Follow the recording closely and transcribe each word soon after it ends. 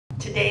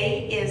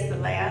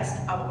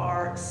last of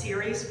our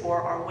series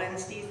for our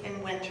Wednesdays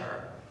in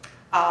winter.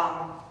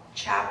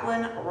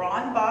 Chaplain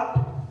Ron Buck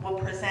will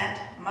present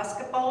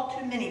Musket Ball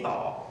to Minie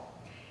Ball.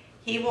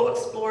 He will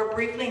explore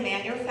briefly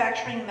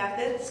manufacturing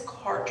methods,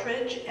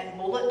 cartridge, and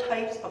bullet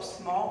types of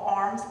small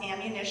arms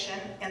ammunition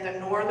in the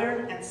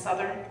Northern and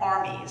Southern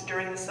armies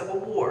during the Civil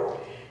War.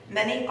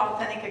 Many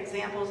authentic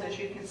examples, as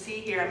you can see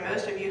here, and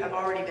most of you have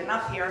already been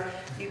up here,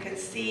 you can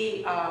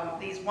see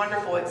these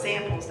wonderful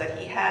examples that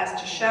he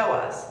has to show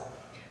us.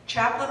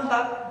 Chaplain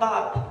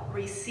Buck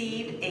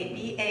received a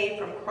BA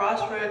from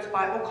Crossroads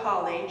Bible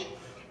College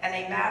and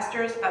a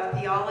Master's of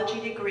Theology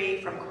degree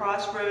from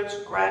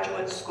Crossroads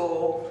Graduate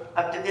School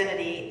of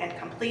Divinity, and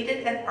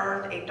completed and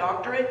earned a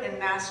doctorate and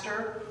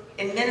master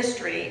in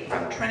ministry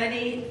from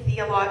Trinity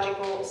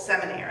Theological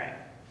Seminary.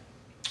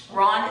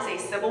 Ron is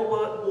a Civil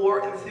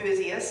War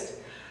enthusiast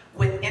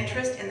with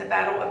interest in the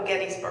Battle of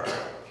Gettysburg.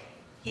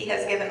 He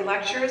has given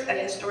lectures at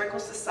historical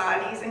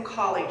societies and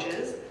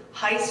colleges,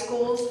 high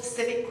schools,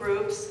 civic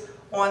groups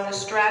on the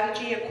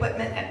strategy,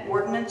 equipment, and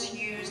ordnance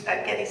used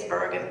at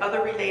Gettysburg and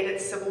other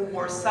related Civil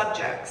War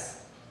subjects.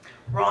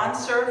 Ron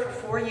served for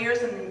 4 years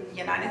in the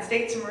United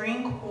States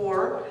Marine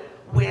Corps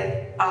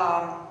with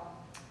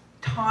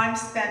time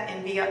spent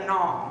in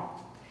Vietnam.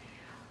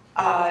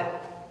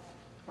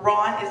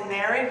 Ron is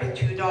married with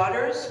 2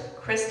 daughters,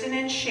 Kristen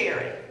and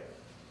Sherry.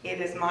 It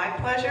is my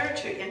pleasure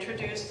to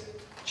introduce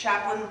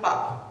Chaplain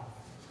Buck.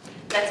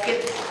 Let's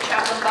give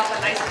Chaplain Buck a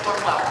nice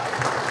warm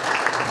welcome.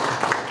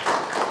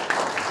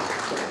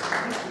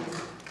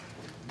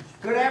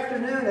 Good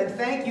afternoon, and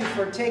thank you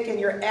for taking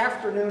your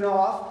afternoon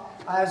off.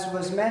 As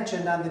was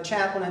mentioned, I'm the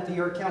chaplain at the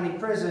York County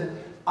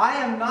Prison. I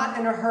am not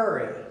in a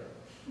hurry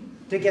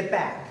to get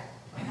back.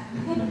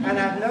 And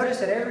I've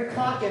noticed that every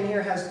clock in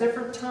here has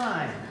different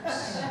times.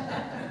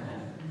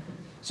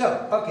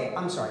 So, okay,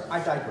 I'm sorry, I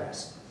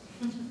digress.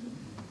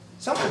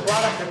 Someone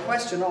brought up the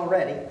question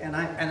already, and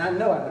I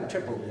know I'm going to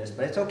trip over this,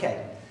 but it's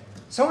okay.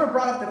 Someone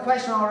brought up the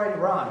question already,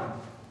 Ron.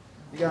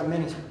 You got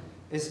Minie?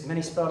 Is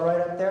Minie spelled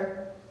right up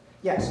there?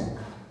 Yes.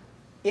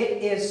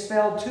 It is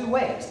spelled 2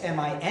 ways,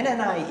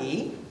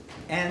 M-I-N-N-I-E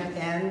and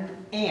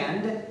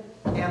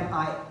M-I-N-I-E.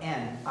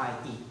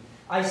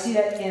 I see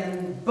that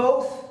in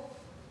both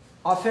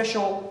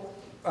official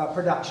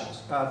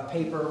productions of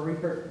paper,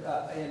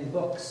 in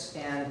books,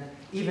 and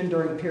even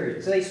during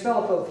periods. So they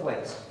spell it both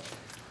ways.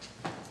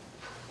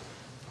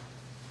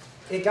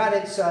 It got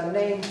its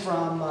name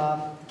from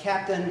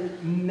Captain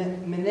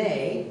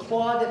Minie,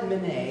 Claude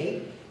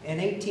Minie, in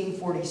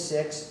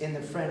 1846 in the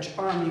French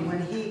Army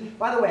when he,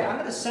 by the way, I'm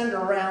going to send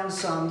around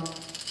some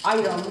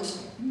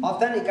items,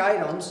 authentic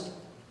items,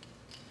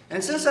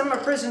 and since I'm a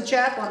prison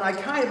chaplain, I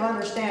kind of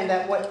understand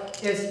that what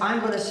is I'm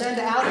going to send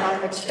out and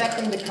I'm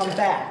expecting to come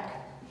back.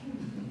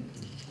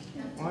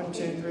 1,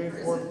 2, 3,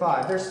 4,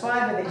 5. There's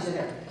 5 of these in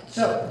there.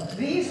 So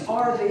these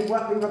are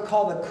what we would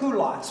call the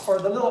culottes, or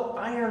the little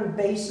iron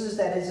bases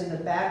that is in the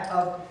back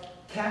of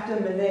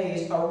Captain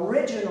Minie's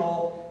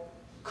original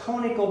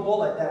conical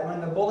bullet, that when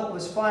the bullet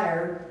was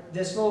fired,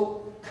 this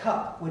little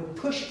cup would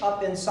push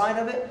up inside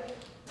of it,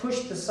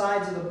 push the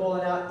sides of the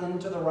bullet out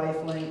into the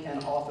rifling,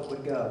 and off it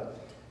would go.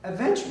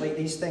 Eventually,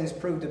 these things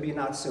proved to be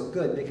not so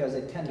good because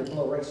they tend to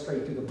blow right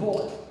straight through the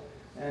bullet,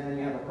 and then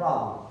you have a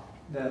problem.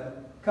 The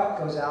cup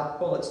goes out,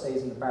 bullet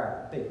stays in the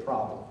barrel. Big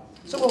problem.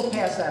 So we'll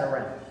pass that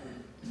around.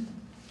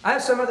 I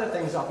have some other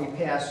things I'll be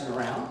passing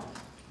around.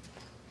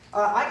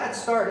 I got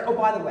started. Oh,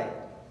 by the way,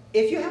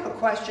 if you have a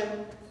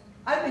question,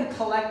 I've been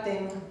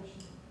collecting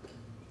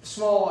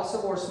Civil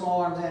War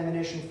small arms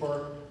ammunition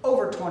for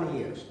over 20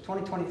 years,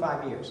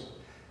 25 years.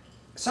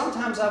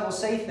 Sometimes I will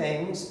say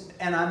things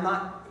and I'm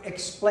not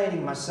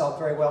explaining myself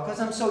very well because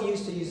I'm so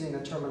used to using the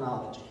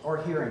terminology or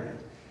hearing it.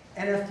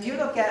 And if you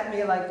look at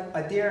me like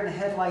a deer in the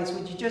headlights,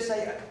 would you just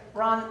say,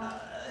 Ron,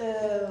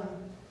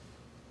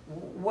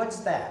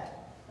 what's that?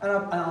 And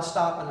I'll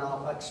stop and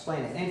I'll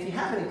explain it. And if you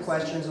have any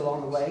questions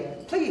along the way,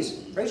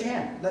 please raise your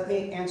hand. Let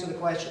me answer the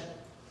question.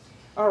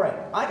 All right,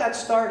 I got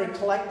started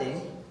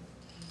collecting.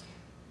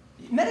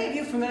 Many of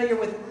you familiar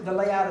with the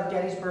layout of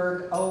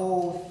Gettysburg,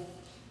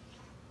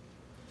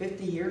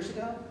 50 years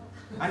ago?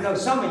 I know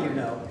some of you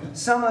know.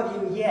 Some of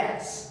you,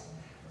 yes.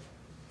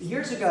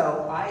 Years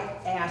ago, I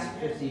asked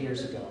 50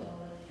 years ago.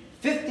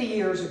 50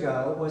 years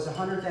ago was the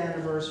 100th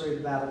anniversary of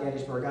the Battle of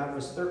Gettysburg. I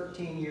was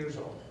 13 years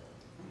old.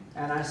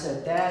 And I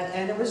said, Dad,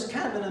 and it was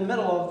kind of in the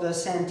middle of the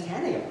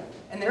centennial.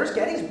 And there's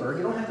Gettysburg.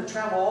 You don't have to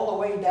travel all the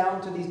way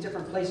down to these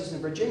different places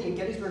in Virginia.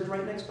 Gettysburg's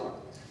right next door.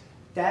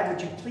 Dad,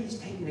 would you please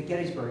take me to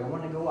Gettysburg? I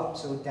want to go up.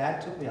 So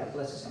Dad took me up,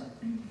 bless his heart.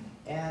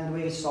 And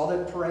we saw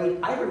the parade.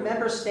 I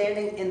remember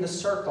standing in the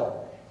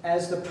circle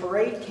as the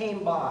parade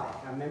came by.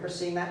 I remember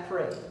seeing that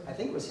parade. I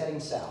think it was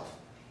heading south.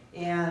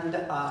 And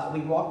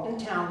we walked in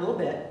town a little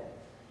bit,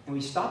 and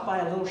we stopped by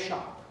a little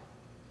shop.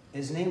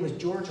 His name was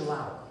George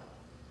Lauer.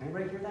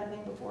 Anybody hear that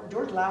name before?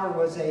 George Lauer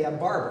was a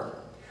barber.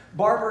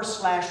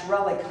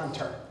 Barber/relic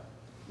hunter.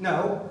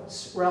 No,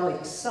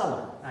 relic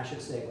seller, I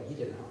should say. Well, he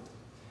didn't know.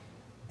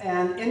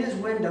 And in his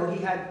window,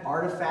 he had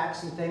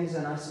artifacts and things,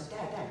 and I said,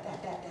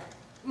 Dad,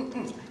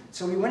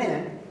 So we went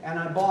in, and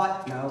I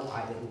bought, no,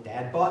 I didn't.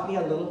 Dad bought me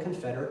a little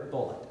Confederate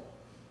bullet.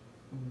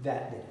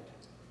 That did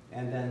it.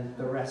 And then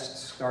the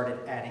rest started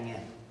adding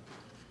in.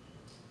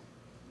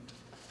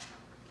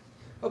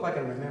 Hope I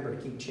can remember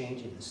to keep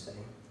changing this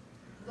thing.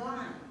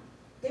 Vaughn,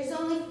 there's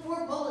only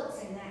 4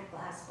 bullets in that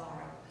glass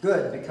bottle.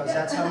 Good, because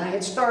that's how many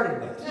it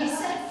started with. You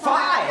said 5.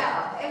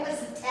 5. It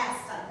was a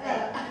test, I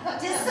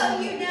think. Just so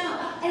you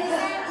know. And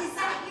is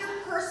that your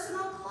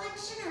personal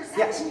collection, or is that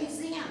Yes. the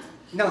museum?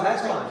 No,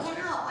 that's Holy mine.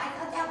 cow, I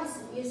thought that was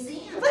the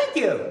museum. Thank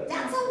you.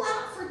 That's a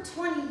lot for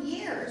 20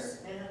 years.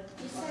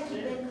 You said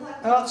you've been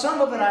collecting. Well,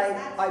 some of it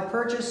I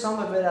purchased, some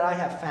of it I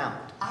have found.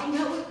 I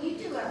know what you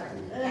do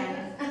every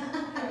day.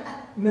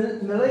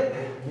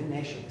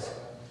 Munitions.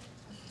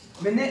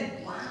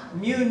 Wow.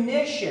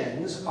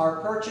 Munitions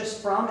are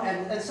purchased from,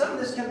 and some of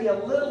this can be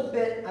a little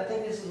bit, I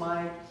think this is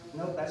my,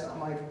 nope, that's not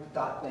my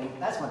dot thing.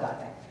 That's my dot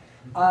thing.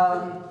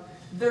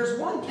 There's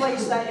one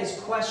place that is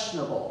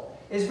questionable.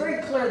 It's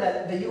very clear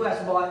that the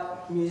U.S.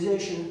 bought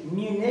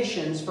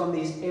munitions from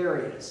these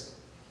areas,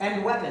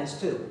 and weapons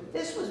too.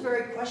 This was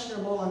very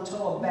questionable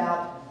until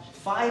about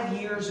 5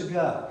 years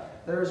ago.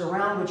 There's a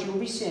round which you'll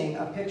be seeing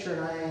a picture,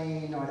 and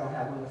I know I don't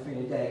have one for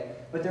you today,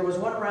 but there was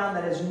one round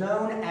that is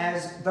known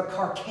as the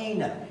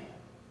Carcano,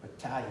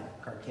 Italian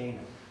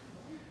Carcano.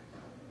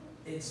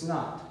 It's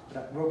not,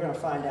 but we're going to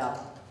find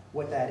out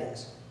what that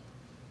is.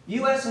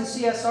 U.S. and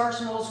CS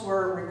arsenals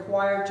were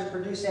required to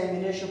produce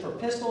ammunition for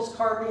pistols,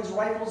 carbines,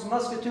 rifles,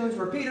 musketoons,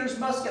 repeaters,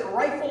 musket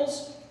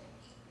rifles,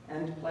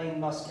 and plain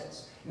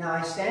muskets. Now,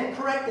 I stand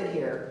corrected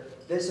here.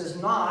 This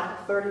is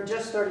not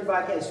just 35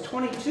 caliber. It's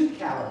 22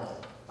 caliber.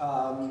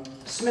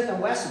 Smith &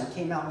 Wesson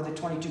came out with a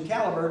 22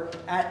 caliber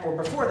at or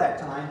before that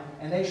time,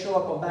 and they show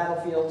up on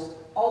battlefields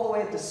all the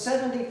way up to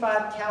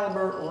 75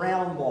 caliber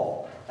round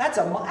ball. That's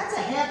a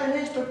half an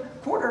inch,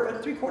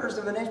 but three-quarters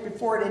of an inch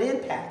before it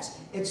impacts.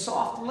 It's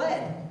soft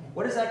lead.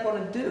 What is that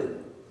going to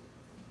do?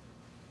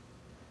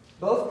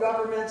 Both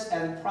governments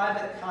and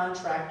private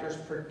contractors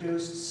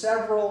produced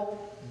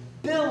several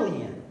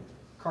billion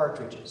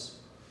cartridges.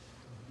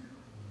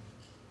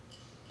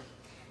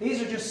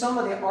 These are just some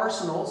of the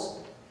arsenals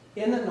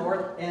in the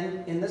north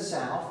and in the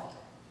south.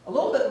 A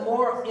little bit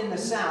more in the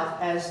south,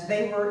 as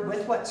they were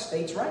with what?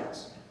 States'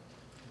 rights.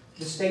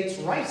 The states'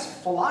 rights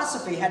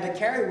philosophy had to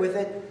carry with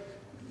it,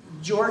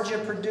 Georgia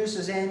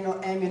produces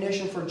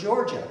ammunition for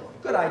Georgia.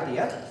 Good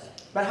idea.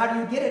 But how do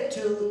you get it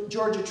to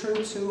Georgia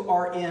troops who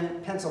are in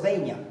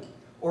Pennsylvania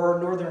or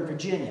Northern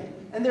Virginia?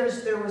 And there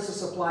was a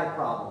supply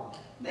problem.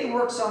 They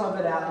worked some of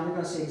it out, and you're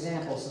going to see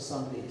examples of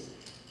some of these.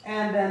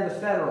 And then the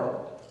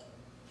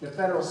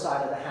federal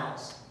side of the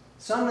house.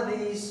 Some of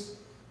these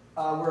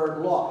were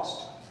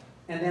lost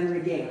and then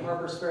regained.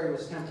 Harper's Ferry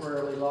was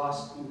temporarily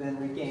lost and then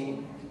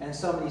regained. And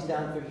some of these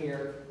down through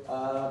here,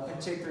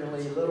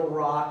 particularly Little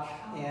Rock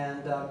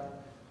and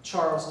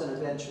Charleston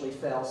eventually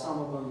fell.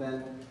 Some of them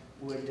then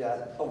would,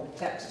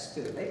 Texas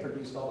too. They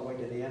produced all the way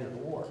to the end of the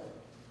war.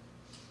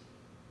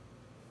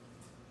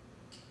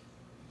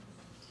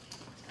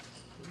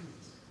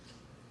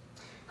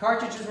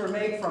 Cartridges were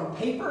made from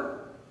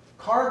paper,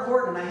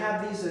 cardboard, and I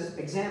have these as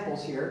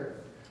examples here.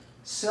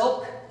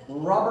 Silk,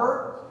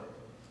 rubber,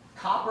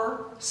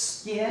 copper,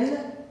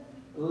 skin,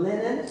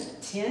 linen,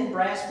 tin,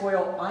 brass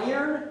foil,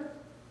 iron,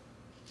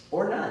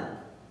 or none.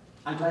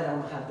 I'm glad I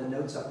don't have the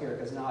notes up here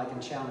because now I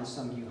can challenge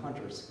some of you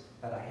hunters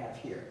that I have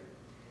here.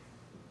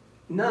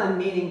 None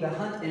meaning the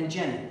Hunt and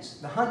Jennings.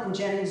 The Hunt and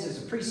Jennings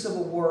is a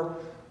pre-Civil War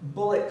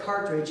bullet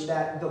cartridge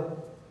that the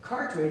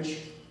cartridge,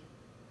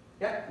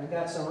 yep, we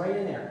got some right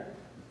in there.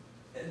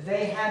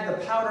 They had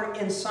the powder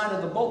inside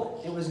of the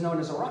bullet. It was known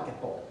as a rocket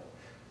bullet.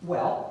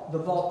 Well, the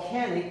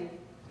volcanic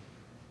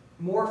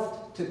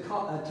morphed to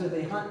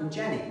the Hunt and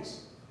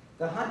Jennings.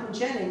 The Hunt and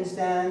Jennings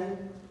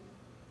then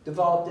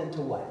developed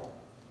into what?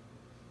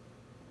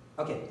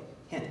 Okay,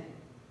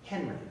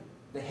 Henry.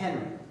 The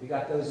Henry. We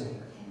got those in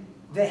here.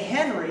 The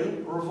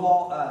Henry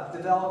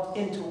developed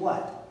into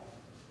what?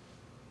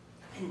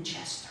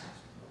 Winchester,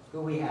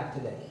 who we have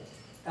today.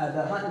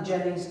 The Hunt and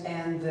Jennings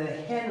and the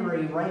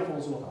Henry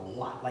rifles look a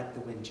lot like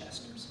the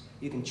Winchesters.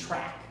 You can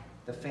track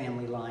the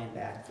family line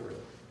back through.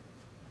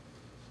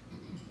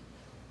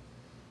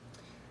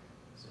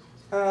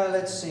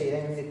 Let's see,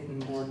 I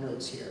need more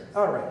notes here.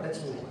 All right,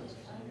 let's move on.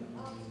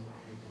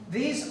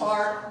 These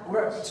are,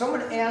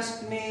 someone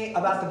asked me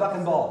about the buck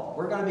and ball.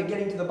 We're going to be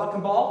getting to the buck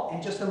and ball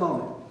in just a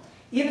moment.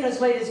 Even as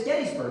late as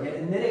Gettysburg,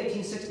 in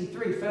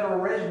mid-1863, federal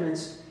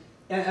regiments,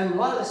 and a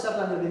lot of the stuff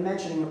I'm going to be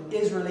mentioning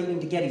is relating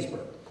to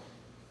Gettysburg.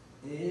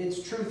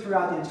 It's true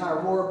throughout the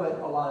entire war, but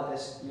a lot of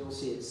this, you'll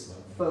see it's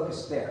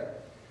focused there.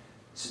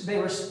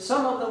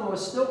 Some of them were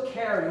still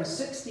carrying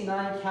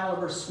 69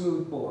 caliber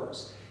smooth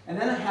bores. And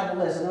then I have a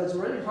list. I know it's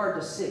really hard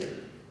to see,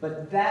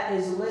 but that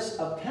is a list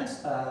of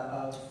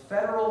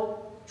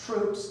federal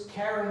troops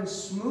carrying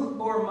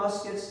smoothbore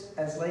muskets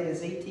as late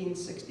as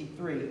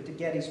 1863 to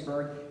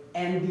Gettysburg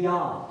and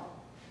beyond.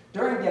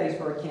 During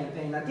Gettysburg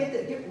campaign, now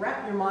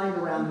wrap your mind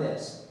around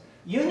this.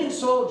 Union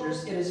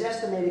soldiers, it is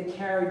estimated,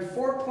 carried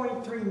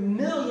 4.3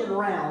 million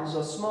rounds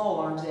of small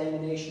arms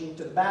ammunition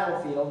to the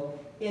battlefield,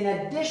 in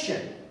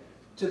addition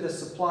to the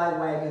supply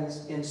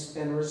wagons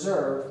in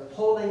reserve,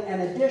 holding an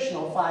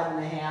additional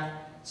 5.5,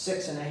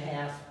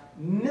 6.5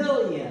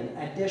 million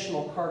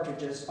additional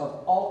cartridges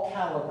of all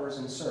calibers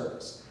in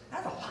service.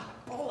 That's a lot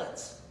of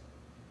bullets.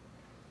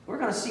 We're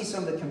going to see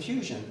some of the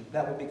confusion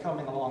that will be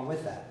coming along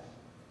with that.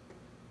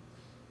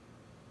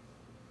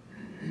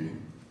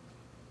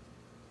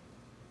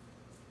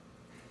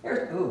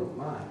 Oh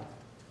my,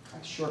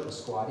 that's short and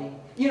squatty.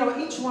 You know,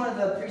 each one of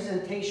the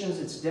presentations,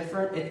 it's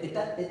different. It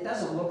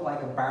doesn't look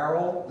like a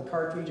barrel, the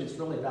cartridge. It's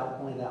really about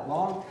only that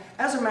long.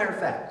 As a matter of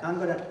fact, I'm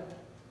going to,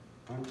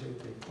 1, 2, 3,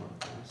 4,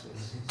 5,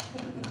 6,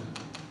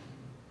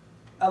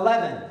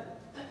 11.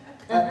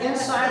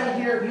 Inside of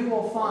here, you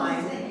will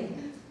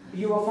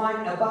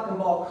find a buck and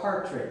ball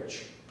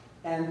cartridge.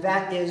 And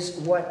that is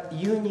what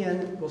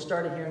Union, we'll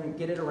start it here and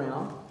get it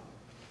around.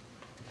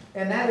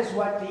 And that is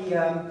what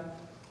the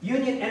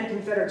Union and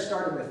Confederate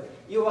started with.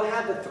 You will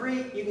have the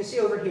 3, you can see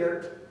over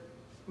here,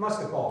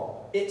 musket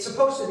ball. It's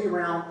supposed to be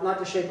round, not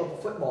the shape of a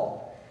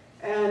football.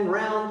 And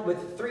round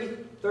with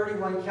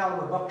 3.31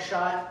 caliber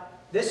buckshot.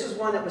 This is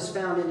one that was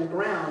found in the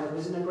ground. It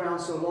was in the ground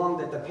so long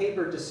that the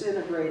paper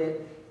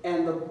disintegrated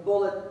and the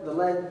bullet, the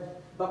lead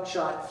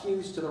buckshot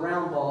fused to the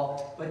round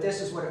ball. But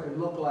this is what it would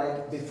look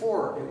like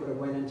before it would have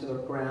went into the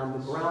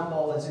ground. The ground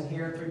ball is in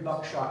here, 3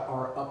 buckshot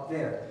are up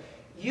there.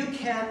 You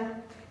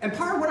can, and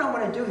part of what I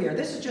want to do here,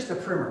 this is just a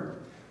primer.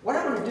 What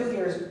I want to do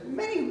here is,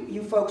 many of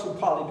you folks will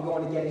probably be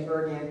going to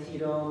Gettysburg,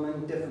 Antietam,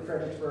 and different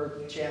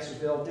Fredericksburg,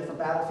 Chancellorsville, different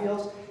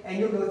battlefields, and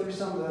you'll go through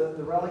some of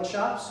the relic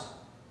shops.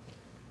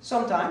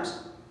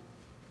 Sometimes.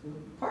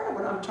 Part of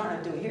what I'm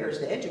trying to do here is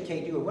to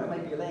educate you of what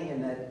might be laying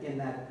in that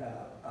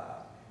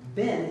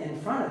bin in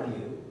front of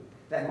you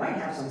that might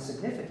have some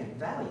significant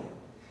value.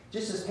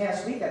 Just this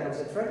past week, I was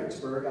at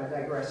Fredericksburg. I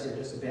digress here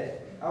just a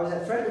bit. I was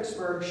at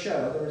Fredericksburg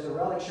show. There was a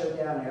relic show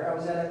down there. I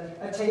was at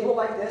a table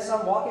like this.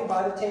 I'm walking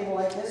by the table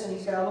like this, and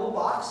he's got a little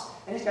box,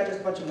 and he's got just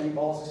a bunch of mini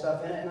balls and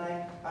stuff in it.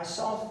 And I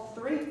saw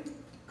 3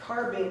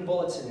 carbine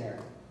bullets in there.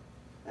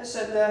 I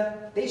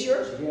said, "These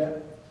yours?" "Yeah." I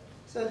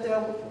said,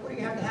 "What do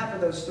you have to have for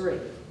those 3?"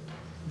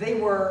 They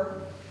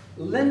were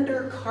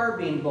Linder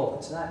carbine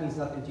bullets. And that means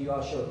nothing to you.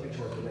 I'll show a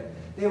picture of it.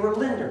 They were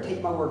Linder.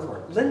 Take my word for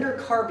it. Linder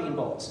carbine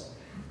bullets.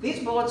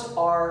 These bullets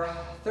are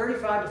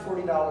 $35 to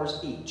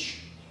 $40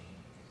 each.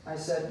 I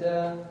said,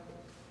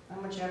 "How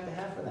much you have to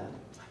have for them?"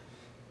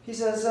 He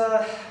says,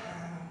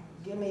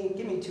 give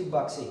me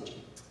 $2 each."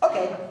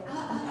 Okay.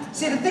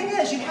 See, the thing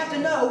is, you have to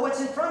know what's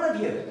in front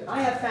of you.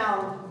 I have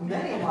found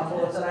many of my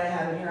bullets that I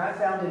have in here, I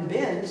found in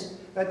bins,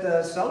 but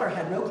the seller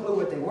had no clue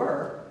what they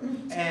were,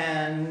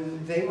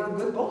 and they were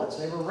good bullets.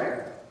 They were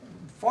rare.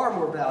 Far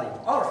more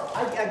valuable. All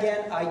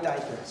right, I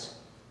digress.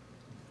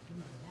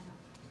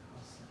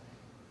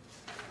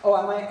 Oh,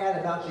 I might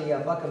add about the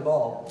buck and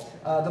ball.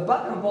 The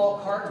buck and ball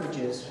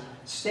cartridges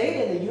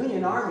stayed in the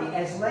Union Army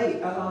as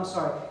late,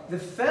 the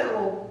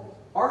Federal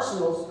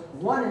arsenals,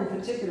 one in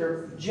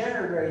particular,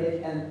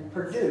 generated and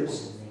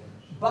produced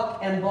buck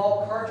and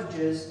ball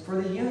cartridges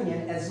for the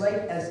Union as late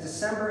as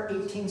December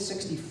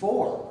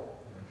 1864.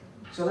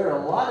 So there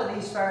are a lot of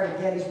these fired at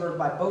Gettysburg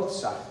by both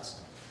sides.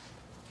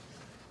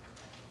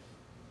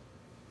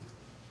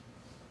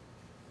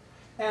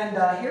 And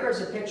here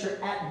is a picture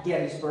at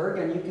Gettysburg,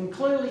 and you can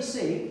clearly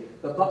see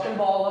the buck and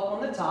ball up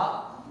on the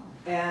top,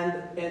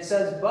 and it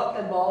says buck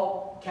and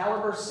ball,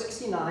 caliber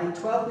 69,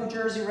 12 New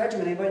Jersey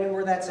Regiment. Anybody know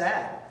where that's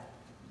at?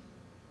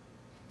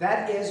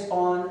 That is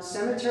on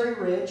Cemetery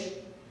Ridge.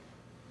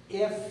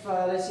 If,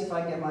 let's see if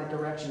I get my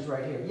directions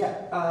right here.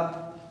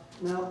 Yeah,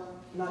 no,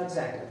 not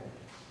exactly.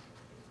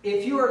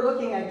 If you are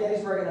looking at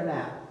Gettysburg on a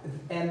map,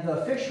 and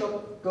the fish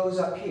hook goes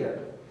up here,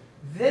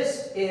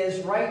 this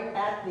is right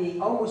at the,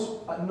 almost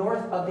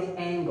north of the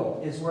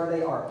angle is where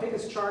they are.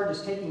 Pickett's charge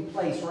is taking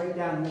place right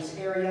down in this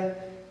area.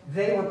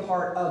 They were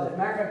part of it.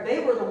 Matter of fact,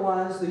 they were the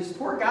ones, these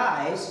poor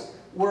guys,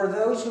 were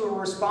those who were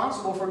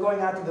responsible for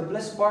going out to the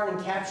Bliss Barn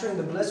and capturing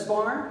the Bliss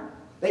Barn.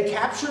 They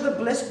capture the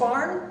Bliss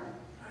Barn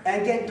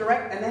and then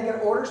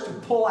get orders to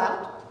pull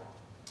out.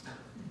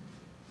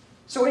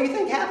 So what do you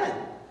think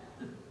happened?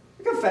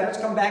 The Confederates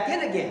come back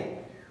in again.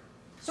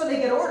 So they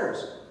get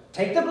orders.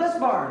 Take the Bliss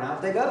Barn.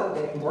 Out they go.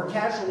 They have more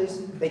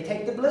casualties. They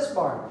take the Bliss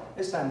Barn.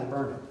 This time they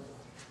burn it.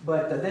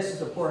 But this is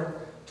the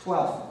Port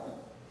 12th,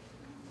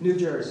 New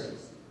Jersey.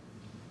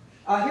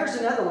 Here's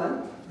another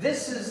one.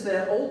 This is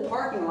the old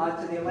parking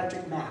lot to the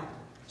electric map.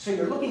 So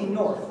you're looking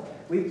north.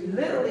 We've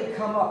literally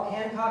come up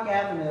Hancock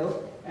Avenue,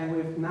 and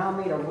we've now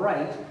made a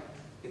right,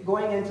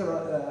 going into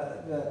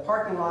the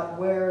parking lot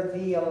where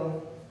the,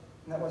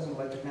 that wasn't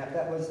electric map,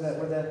 that was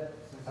where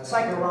the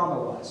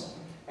cyclorama was.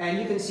 And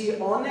you can see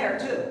it on there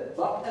too,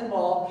 buck and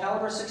ball,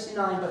 caliber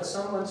 69, but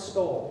someone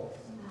stole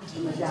the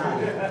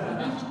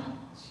medallion.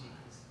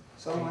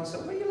 Someone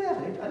said, "Where are you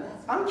laughing?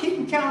 I'm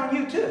keeping count on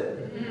you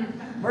too.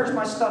 Where's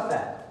my stuff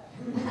at?"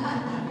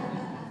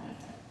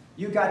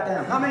 You got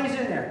them. How many's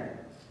in there?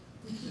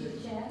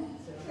 10.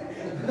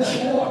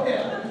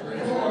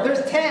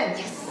 There's 10.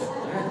 Yes.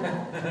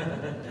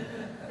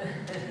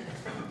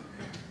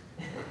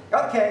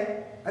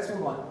 Okay, let's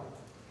move on.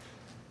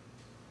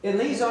 In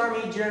Lee's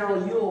army,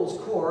 General Ewell's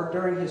corps,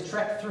 during his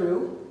trek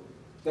through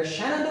the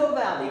Shenandoah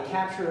Valley,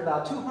 captured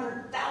about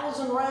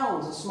 200,000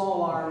 rounds of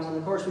small arms. And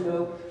of course, we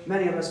know,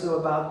 many of us know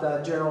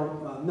about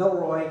General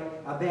Milroy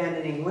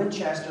abandoning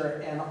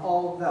Winchester, and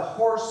all the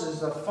horses,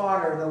 the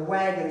fodder, the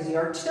wagons, the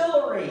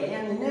artillery,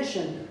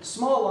 ammunition,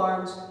 small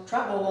arms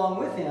travel along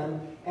with him,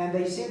 and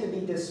they seem to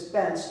be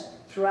dispensed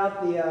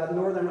throughout the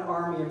Northern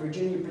Army of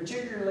Virginia,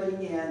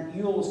 particularly in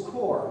Ewell's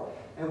corps.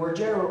 And where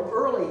General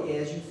Early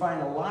is, you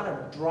find a lot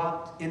of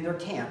dropped, in their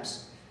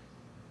camps,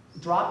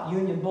 dropped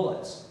Union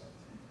bullets.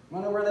 I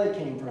wonder where they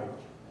came from.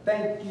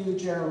 Thank you,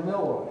 General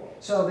Milroy.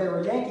 So there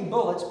were Yankee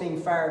bullets being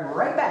fired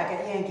right back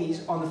at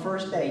Yankees on the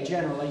first day,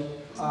 generally.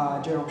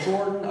 General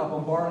Gordon up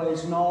on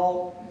Barlow's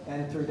Knoll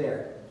and through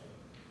there.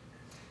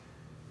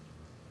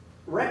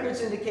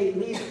 Records indicate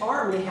Lee's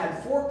army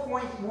had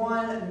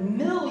 4.1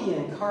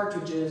 million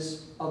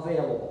cartridges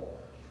available.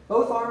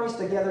 Both armies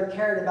together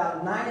carried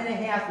about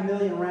 9.5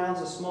 million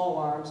rounds of small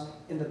arms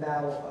in the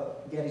Battle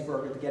of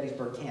Gettysburg, or the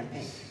Gettysburg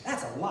Campaign.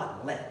 That's a lot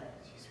of lead.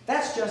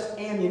 That's just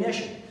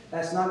ammunition.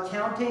 That's not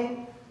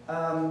counting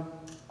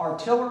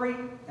artillery,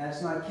 and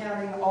it's not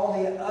counting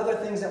all the other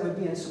things that would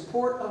be in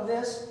support of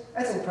this.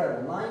 That's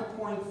incredible.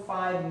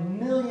 9.5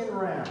 million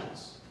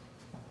rounds.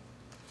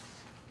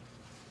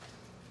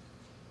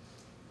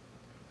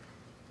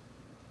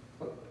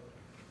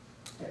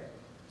 There.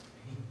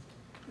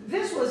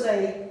 This was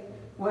a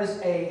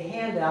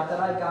handout that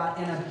I got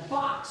in a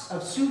box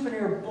of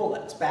souvenir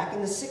bullets back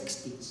in the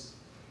 60s.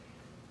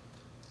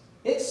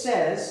 It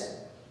says,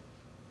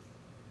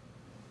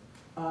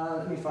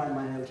 let me find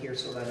my note here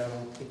so that I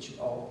don't get you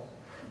all.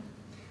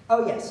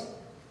 Oh yes,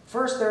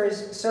 first there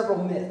is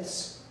several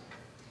myths.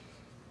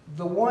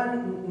 The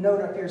one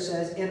note up here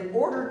says, in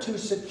order to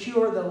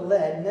secure the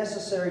lead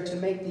necessary to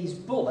make these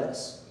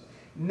bullets,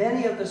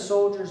 many of the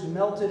soldiers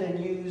melted and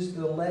used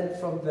the lead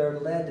from their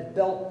lead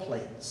belt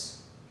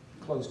plates.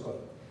 Close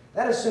quote.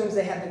 That assumes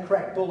they had the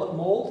correct bullet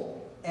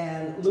mold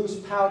and loose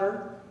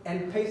powder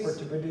and paper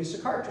to produce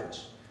a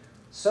cartridge.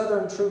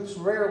 Southern troops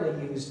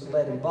rarely used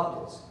lead in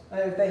buckles.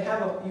 If they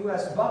have a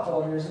U.S.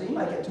 buckle, you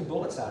might get 2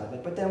 bullets out of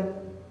it, but then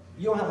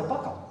you don't have a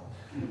buckle.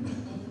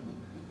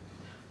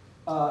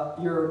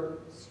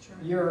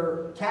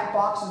 Your cap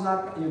box is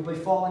not, you'll be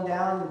falling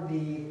down,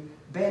 the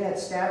bayonet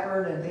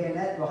scabbard and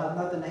bayonet will have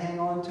nothing to hang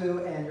on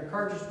to, and your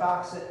cartridge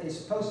box is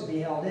supposed to be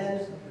held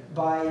in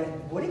by,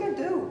 what are you going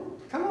to do?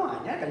 Come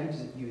on, you're not going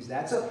to use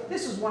that. So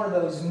this is one of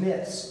those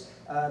myths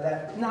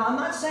that, now I'm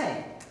not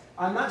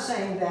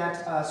saying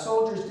that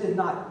soldiers did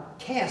not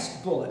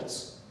cast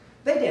bullets.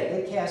 They did.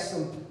 They cast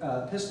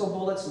some pistol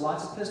bullets,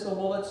 lots of pistol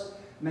bullets.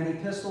 Many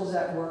pistols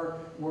that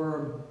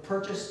were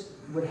purchased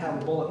would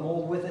have a bullet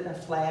mold with it and a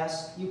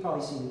flask. You've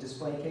probably seen the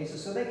display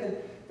cases. So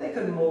they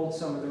could mold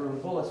some of their own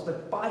bullets.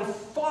 But by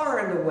far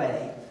and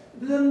away,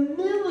 the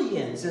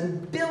millions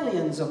and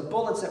billions of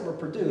bullets that were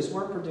produced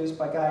weren't produced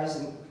by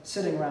guys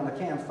sitting around a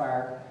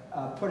campfire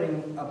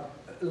putting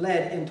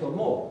lead into a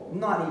mold.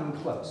 Not even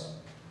close.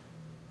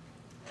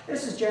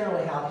 This is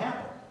generally how it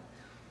happened.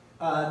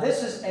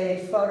 This is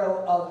a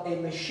photo of a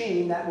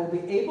machine that will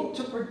be able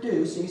to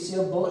produce, you see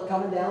a bullet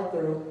coming down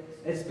through,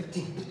 it's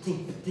pating,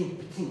 pating, pating,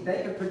 pating.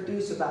 They can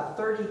produce about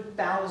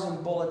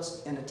 30,000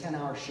 bullets in a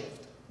 10-hour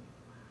shift.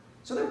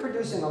 So they're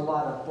producing a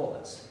lot of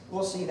bullets.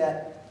 We'll see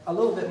that a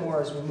little bit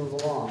more as we move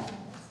along.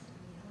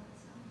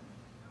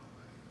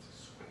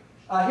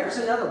 Here's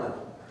another one.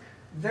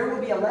 There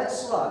will be a lead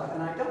slug,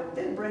 and I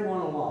didn't bring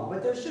one along,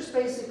 but there's just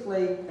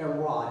basically a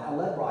rod, a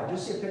lead rod. You'll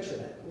see a picture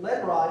of it.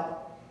 Lead rod,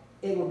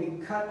 it will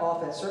be cut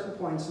off at certain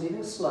points, leaving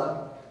a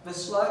slug. The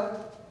slug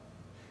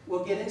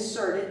will get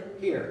inserted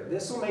here.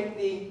 This will make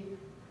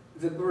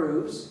the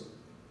grooves.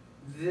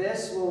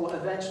 This will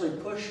eventually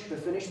push the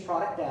finished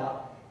product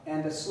out,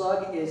 and the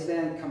slug is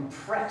then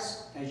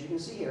compressed, as you can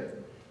see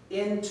here,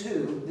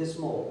 into this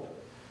mold.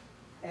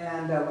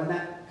 And when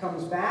that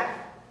comes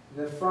back,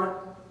 the front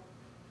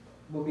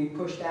will be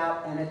pushed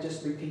out, and it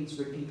just repeats,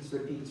 repeats,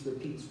 repeats,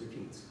 repeats,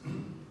 repeats.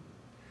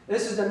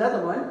 This is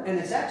another one, and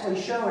it's actually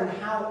showing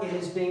how it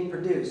is being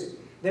produced.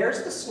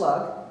 There's the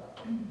slug.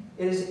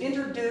 It is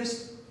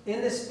introduced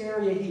in this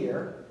area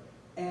here,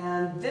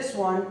 and this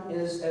one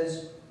is,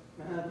 as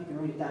if you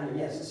can read it down here,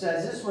 yes, it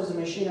says this was a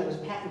machine that was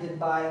patented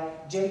by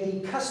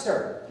J.D.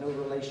 Custer, no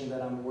relation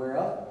that I'm aware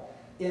of,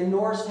 in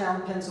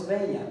Norristown,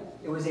 Pennsylvania.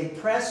 It was a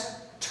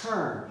press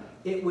turn.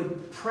 It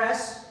would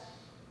press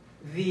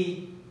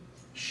the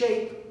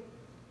shape.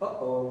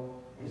 Uh-oh,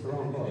 it's the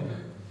wrong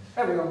button.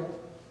 There we go.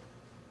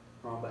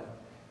 Wrong button.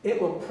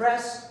 It will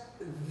press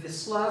the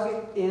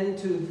slug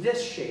into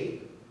this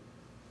shape,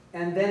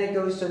 and then it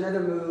goes to another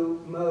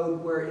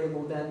mode where it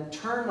will then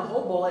turn the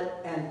whole bullet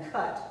and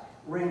cut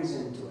rings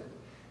into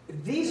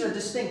it. These are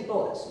distinct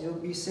bullets. You'll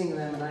be seeing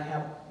them, and I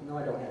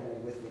don't have any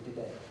with me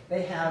today.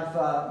 They have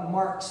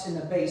marks in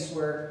the base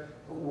where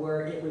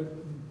it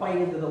would bite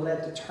into the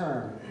lead to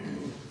turn.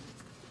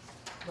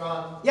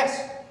 Ron?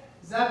 Yes?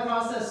 Is that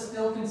process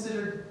still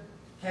considered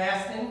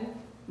casting?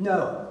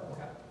 No.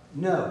 Okay.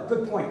 No.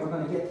 Good point. We're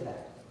going to get to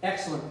that.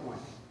 Excellent point.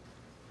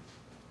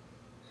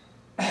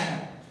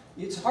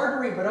 It's hard to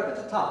read, but up at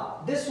the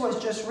top. This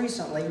was just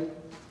recently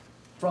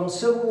from the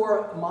Civil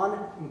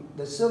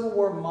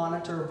War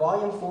Monitor,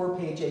 Volume 4,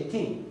 page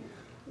 18,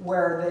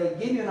 where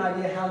they give you an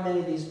idea how many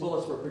of these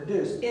bullets were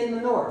produced in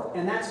the North,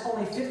 and that's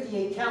only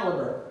 58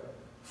 caliber.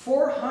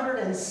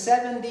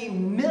 470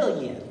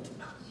 million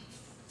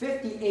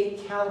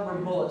 58 caliber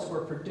bullets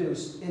were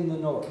produced in the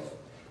North,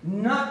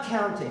 not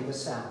counting the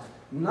South,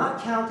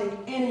 not counting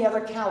any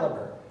other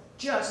caliber,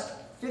 just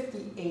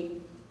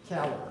 58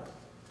 caliber.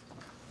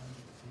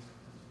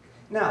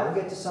 Now, we'll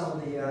get to some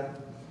of the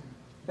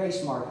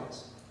base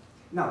markings.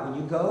 Now, when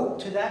you go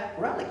to that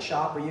relic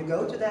shop or you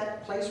go to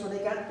that place where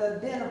they got the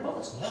bin of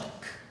bullets,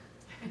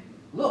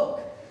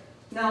 look.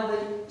 Now, the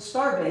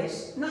star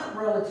base, not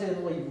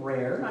relatively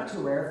rare, not too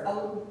rare.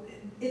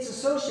 It's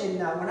associated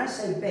now, when I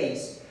say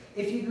base,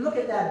 if you look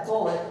at that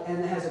bullet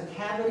and it has a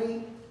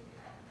cavity,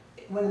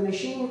 when the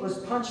machine was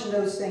punching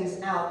those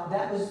things out,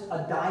 that was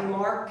a die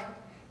mark,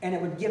 and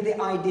it would give the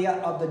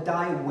idea of the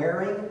die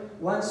wearing.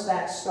 Once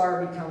that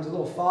star becomes a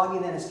little foggy,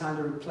 then it's time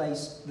to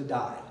replace the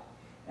die.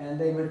 And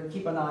they would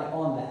keep an eye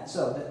on that.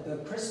 So the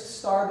crisp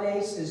star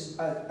base is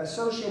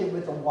associated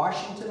with the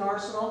Washington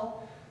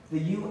arsenal. The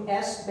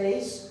U.S.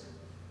 base,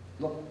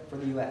 look for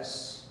the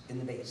U.S. in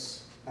the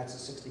base.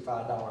 That's a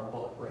 $65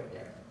 bullet right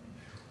there.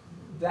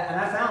 And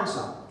I found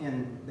some,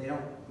 and they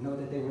don't know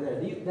that they were there.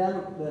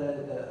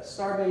 The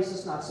star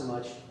bases, not so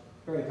much,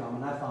 very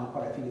common. I found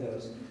quite a few of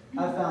those.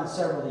 I found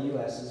several of the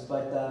U.S.'s,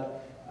 but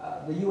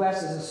the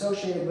U.S. is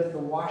associated with the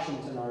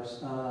Washington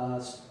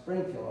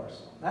Springfield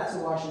Arsenal. That's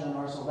the Washington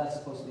Arsenal. That's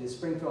supposed to be the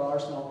Springfield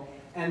Arsenal.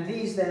 And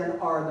these then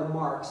are the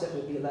marks that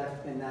would be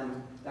left in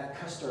that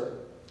Custer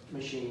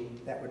machine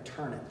that would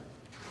turn it.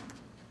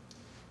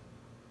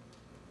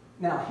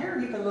 Now, here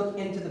you can look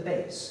into the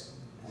base.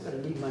 I'm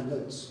going to leave my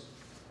notes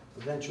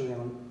eventually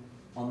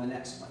on the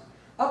next one.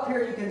 Up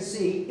here you can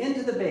see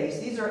into the base.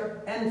 These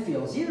are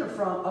Enfields. These are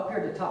from, up here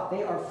at the top,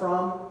 they are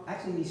from,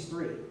 actually these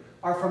three,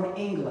 are from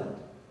England.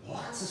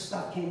 Lots of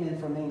stuff came in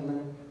from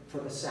England for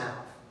the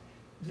South.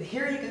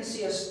 Here you can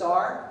see a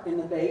star in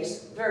the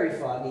base, very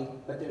foggy,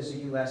 but there's a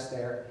U.S.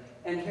 there.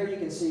 And here you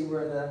can see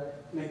where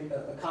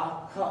the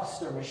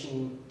Custer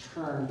machine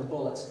turned the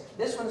bullets.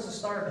 This one's a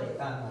star base,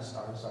 not a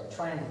star, I'm sorry,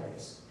 triangle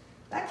base.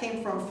 That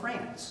came from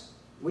France.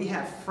 We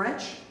have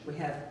French, we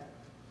have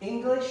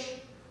English,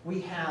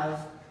 we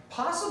have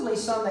possibly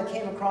some that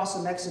came across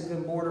the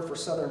Mexican border for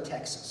southern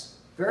Texas.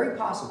 Very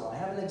possible. I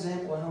have an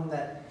example at home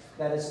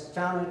that is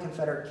found in a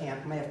Confederate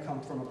camp, may have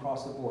come from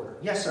across the border.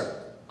 Yes,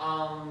 sir?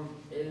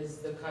 Is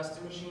the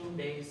Custer machine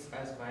base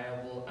as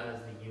viable as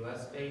the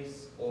U.S.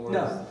 base? Or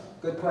No.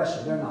 Good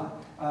question. They're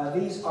not.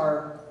 These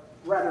are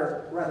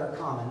rather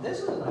common. This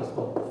is a nice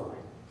bullet to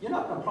find. You're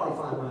not going to probably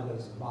find one of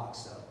those in a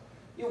box, though.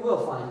 You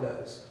will find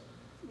those.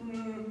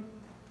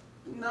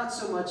 Not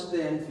so much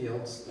the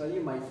Enfields.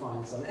 You might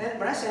find some. And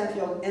when I say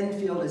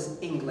Enfield is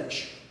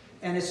English.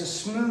 And it's a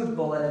smooth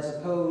bullet as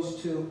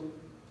opposed to...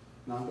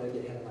 No, I'm going to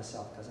get ahead of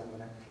myself because I'm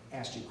going to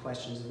ask you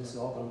questions, and this is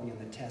all going to be in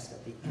the test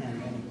at the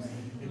end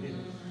anyway.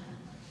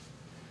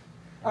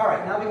 All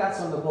right, now we got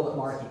some of the bullet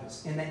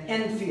markings. In the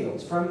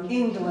Enfields, from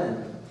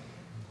England,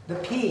 the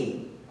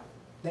P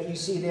that you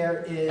see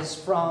there is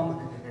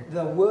from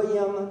the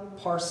William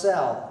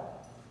Parcell.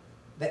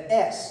 The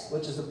S,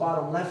 which is the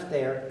bottom left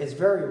there, is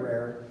very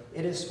rare.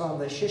 It is from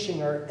the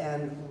Shishinger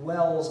and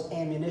Wells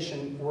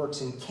Ammunition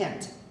Works in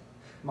Kent.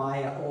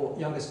 My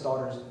youngest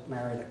daughter's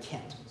married a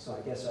Kent, so I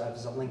guess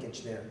there's a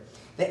linkage there.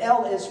 The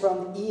L is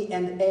from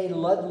E&A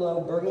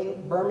Ludlow,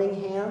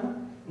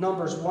 Birmingham.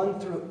 Numbers 1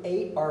 through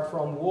 8 are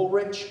from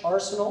Woolwich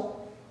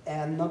Arsenal,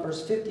 and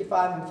numbers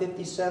 55 and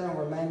 57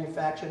 were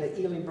manufactured at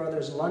Ely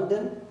Brothers,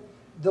 London.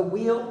 The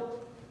wheel,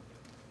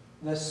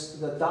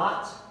 the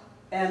dot,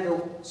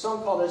 and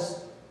some call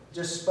this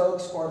just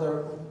spokes or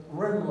the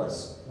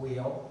rimless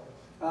wheel.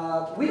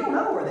 We don't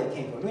know where they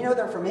came from. We know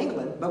they're from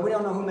England, but we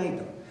don't know who made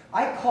them.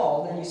 I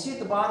called, and you see at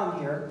the bottom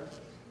here,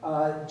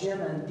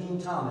 Jim and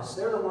Dean Thomas.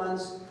 They're the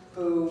ones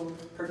who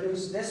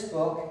produced this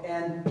book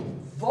and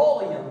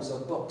volumes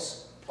of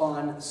books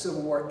on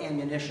Civil War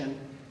ammunition.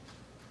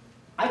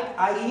 I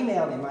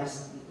emailed him. I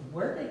said,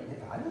 where are they?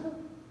 I don't know.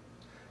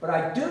 But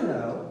I do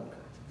know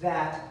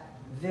that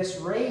this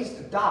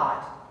raised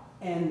dot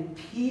and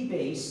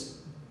P-base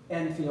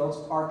Enfields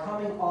are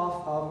coming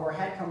off of, or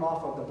had come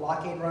off of, the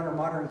blockade runner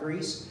Modern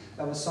Grease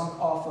that was sunk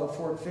off of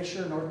Fort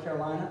Fisher, North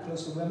Carolina,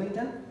 close to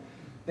Wilmington.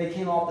 They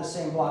came off the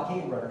same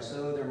blockade runner,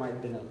 so there might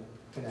have been a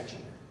connection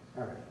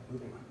there. All right,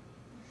 moving on.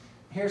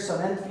 Here's some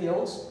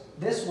Enfields.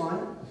 This one,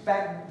 in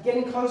fact,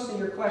 getting close to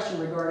your question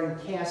regarding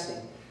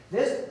casting.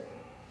 This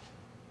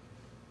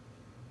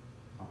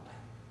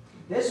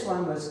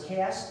one was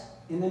cast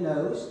in the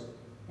nose,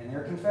 and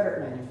they're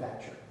Confederate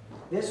manufactured.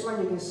 This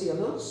one, you can see a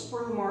little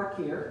sprue mark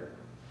here.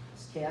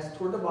 It's cast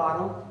toward the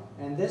bottom,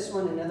 and this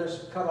one, another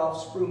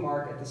cut-off sprue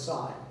mark at the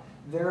side.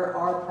 There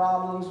are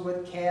problems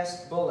with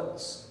cast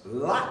bullets.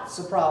 Lots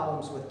of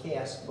problems with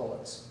cast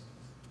bullets.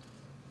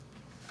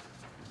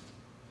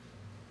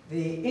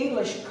 The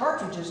English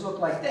cartridges look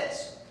like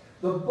this.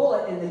 The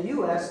bullet in the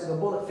US, the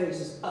bullet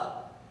faces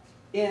up.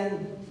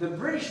 In the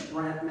British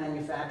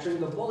manufacturing,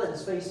 the bullet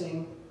is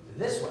facing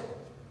this way.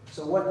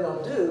 So what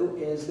they'll do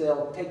is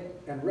they'll take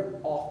and rip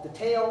off the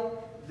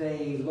tail,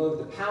 they load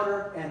the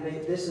powder, and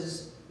this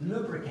is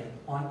lubricant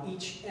on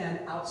each end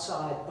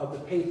outside of the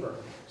paper.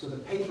 So the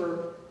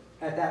paper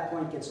at that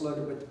point gets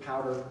loaded with the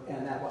powder,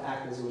 and that will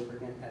act as a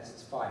lubricant as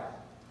it's fired.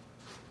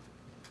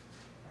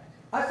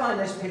 I find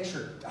this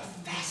picture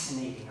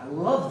fascinating. I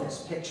love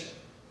this picture.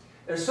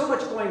 There's so much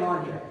going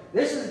on here.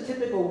 This is a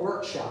typical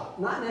workshop,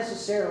 not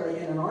necessarily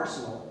in an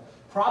arsenal,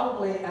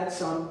 probably at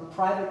some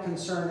private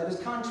concern that is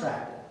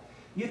contracted.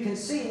 You can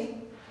see,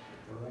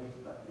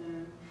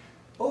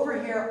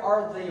 over here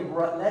are the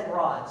lead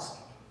rods,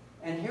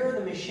 and here are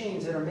the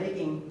machines that are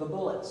making the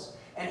bullets.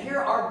 And here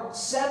are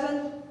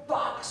 7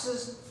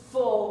 boxes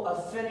full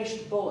of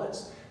finished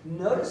bullets.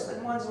 Notice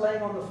that one's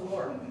laying on the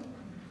floor.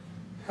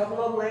 A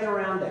couple of them laying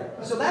around there.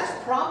 So that's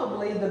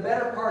probably the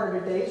better part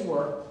of a day's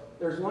work.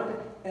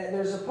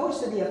 There's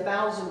supposed to be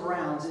 1,000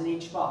 rounds in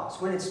each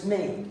box when it's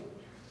made.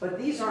 But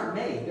these aren't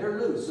made, they're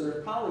loose, so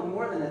there's probably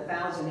more than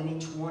 1,000 in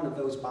each one of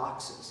those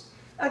boxes.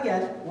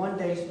 Again, one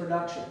day's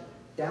production.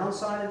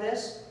 Downside of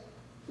this,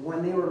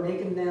 when they were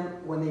making them,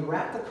 when they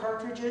wrap the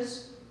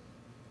cartridges,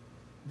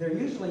 they're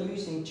usually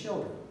using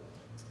children.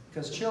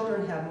 Because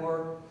children have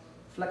more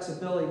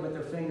flexibility with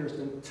their fingers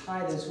to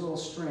tie those little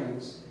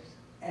strings.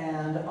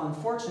 And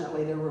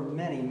unfortunately, there were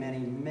many, many,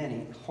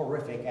 many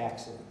horrific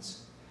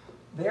accidents.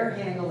 They're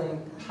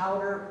handling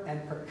powder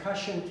and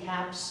percussion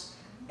caps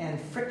and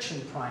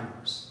friction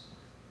primers.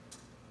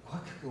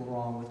 What could go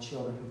wrong with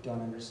children who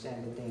don't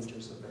understand the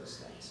dangers of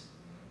those things?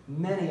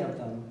 Many of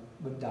them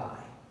would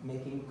die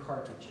making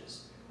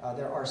cartridges.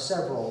 There are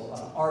several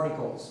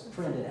articles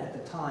printed at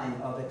the time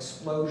of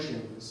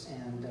explosions,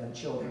 and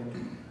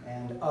children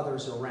and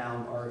others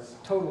around are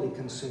totally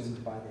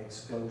consumed by the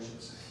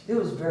explosions. It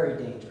was very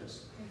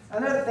dangerous.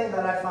 Another thing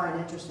that I find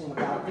interesting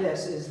about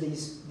this is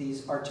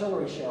these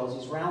artillery shells,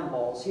 these round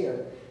balls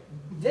here.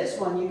 This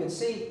one you can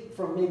see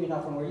from, maybe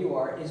not from where you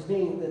are, is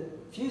the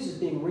fuse is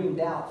being reamed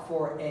out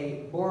for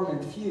a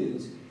Borman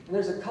fuse. And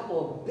there's a couple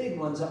of big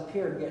ones up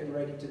here getting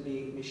ready to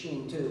be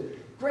machined too.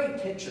 Great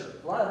picture,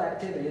 a lot of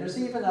activity. There's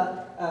even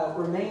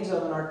remains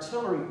of an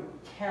artillery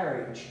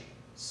carriage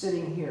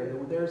sitting here.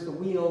 There's the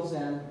wheels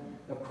and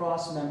the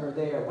cross member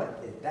there.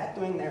 What is that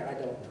doing there? I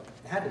don't know.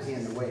 It had to be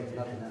in the way, if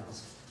nothing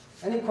else.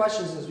 Any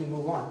questions as we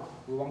move on?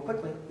 Move on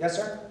quickly. Yes,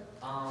 sir?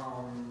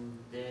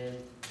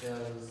 Did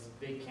those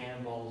big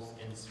cannonballs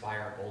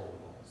inspire bowling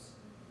balls?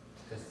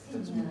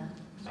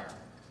 Sorry.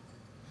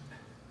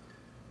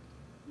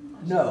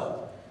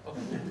 No.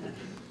 Okay.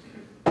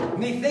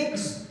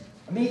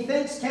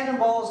 Methinks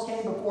cannonballs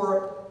came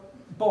before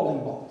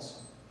bowling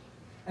balls.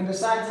 And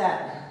besides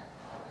that,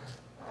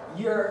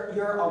 you're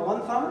a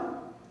one-thumber?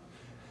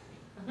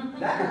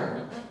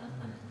 That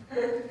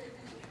hurt.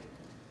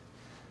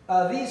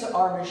 These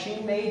are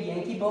machine-made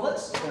Yankee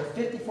bullets. They're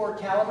 54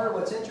 caliber.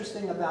 What's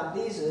interesting about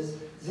these is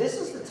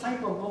this is the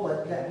type of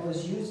bullet that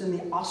was used in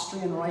the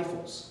Austrian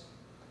rifles.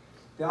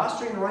 The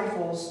Austrian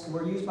rifles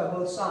were used by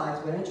both sides,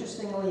 but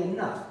interestingly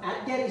enough,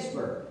 at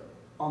Gettysburg,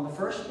 on the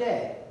first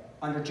day,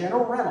 under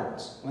General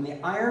Reynolds, when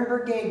the Iron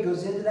Brigade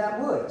goes into that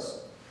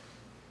woods,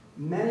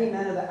 many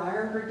men of the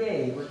Iron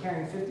Brigade were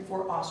carrying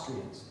 54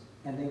 Austrians,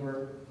 and they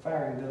were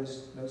firing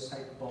those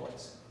type of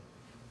bullets.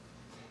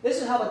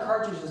 This is how the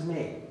cartridge is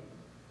made.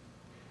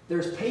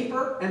 There's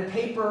paper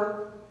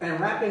and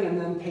wrapping and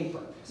then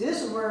paper. See,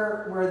 this is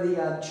where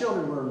the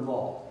children were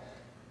involved.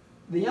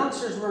 The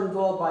youngsters were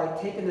involved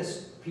by taking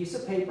this piece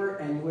of paper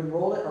and you would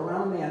roll it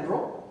around a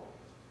mandrel.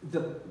 The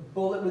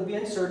bullet would be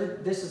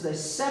inserted. This is a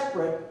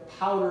separate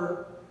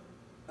powder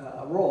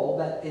roll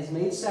that is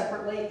made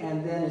separately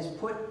and then is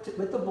put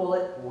with the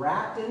bullet,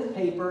 wrapped in the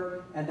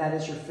paper, and that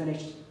is your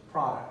finished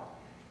product.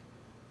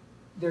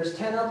 There's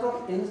 10 of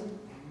them in...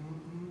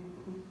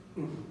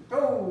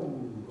 Oh!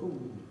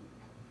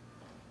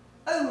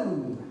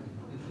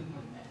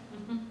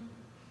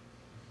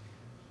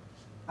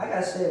 I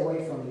gotta stay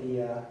away from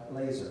the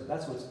laser.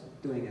 That's what's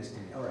doing this to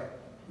me. All right,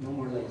 no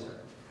more laser.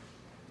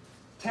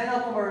 10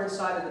 of them are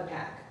inside of the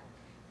pack.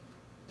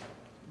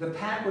 The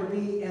pack would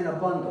be in a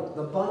bundle.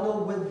 The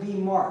bundle would be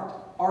marked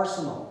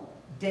arsenal,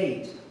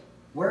 date,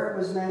 where it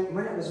was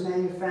when it was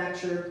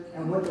manufactured,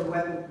 and what the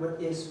weapon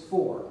is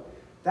for.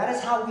 That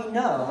is how we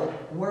know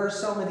where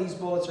some of these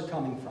bullets are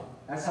coming from.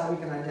 That's how we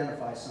can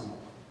identify some of them.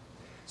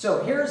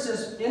 So here's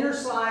this inner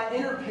slide,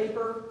 inner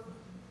paper,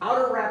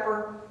 outer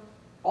wrapper.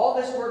 All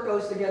this work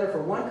goes together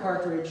for one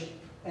cartridge.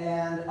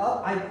 And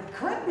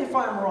correct me if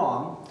I'm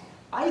wrong,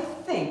 I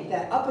think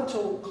that up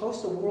until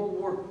close to World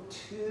War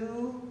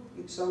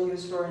II, some of you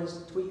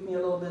historians tweak me a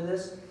little bit of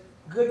this,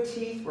 good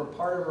teeth were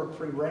part of a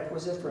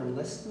prerequisite for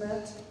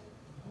enlistment.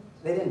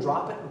 They didn't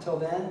drop it until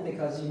then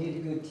because you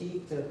needed good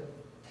teeth to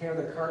tear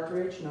the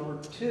cartridge. Number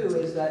 2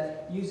 is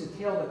that you use the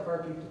tail of the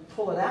cartridge to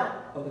pull it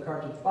out of the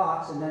cartridge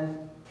box and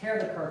then tear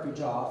the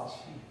cartridge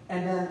off,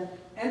 and then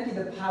empty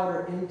the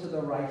powder into the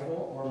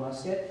rifle or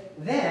musket.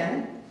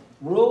 Then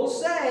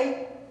Rules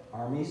say,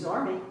 Army's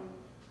Army.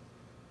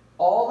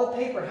 All the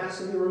paper has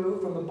to be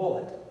removed from the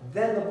bullet.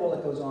 Then the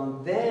bullet goes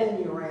on.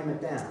 Then you ram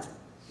it down.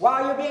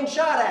 While you're being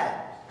shot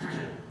at.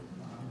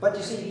 But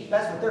you see,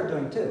 that's what they're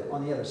doing too,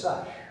 on the other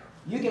side.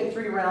 You get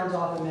 3 rounds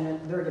off a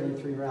minute. They're getting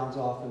 3 rounds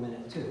off a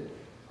minute too.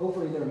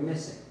 Hopefully they're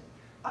missing.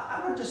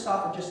 I want to just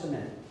stop for just a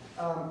minute.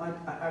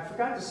 I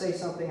forgot to say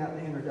something in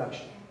the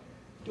introduction.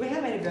 Do we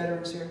have any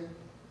veterans here?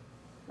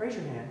 Raise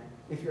your hand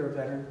if you're a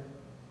veteran.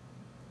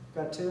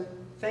 Got 2?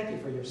 Thank you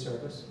for your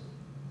service.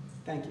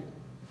 Thank you.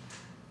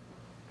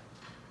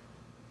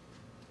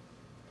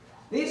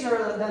 These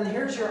are, then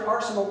here's your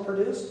arsenal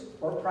produced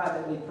or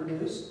privately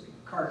produced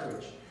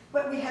cartridge.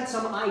 But we had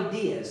some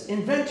ideas.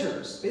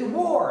 Inventors.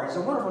 War is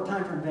a wonderful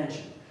time for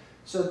invention.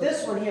 So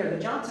this one here,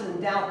 the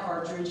Johnson & Dow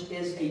cartridge,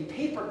 is a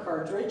paper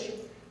cartridge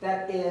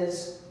that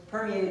is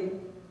permeated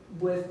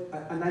with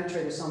a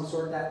nitrate of some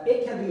sort that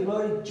it can be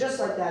loaded just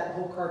like that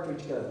whole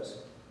cartridge goes.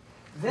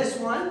 This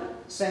one,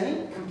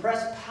 same,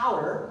 compressed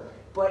powder,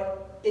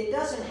 but it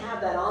doesn't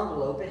have that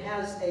envelope. It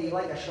has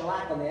like a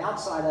shellac on the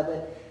outside of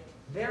it.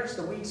 There's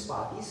the weak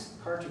spot. These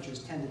cartridges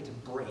tended to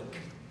break.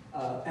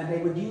 And they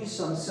would use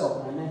some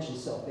silk, and I mentioned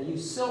silk. They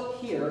use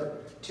silk here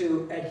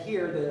to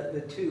adhere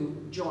the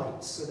 2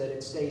 joints so that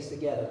it stays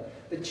together.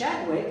 The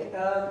Chadwick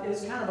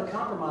is kind of a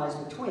compromise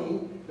between.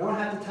 You don't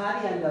have to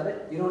tie the end of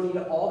it. You don't need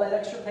all that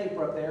extra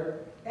paper up there.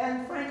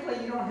 And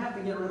frankly, you don't have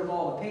to get rid of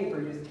all the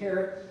paper. You just tear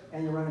it,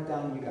 and you run it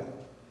down, and you go.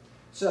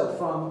 So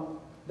from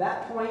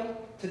that point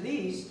to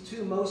these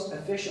 2 most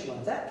efficient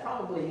ones, that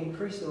probably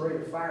increased the rate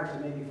of fire to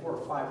maybe 4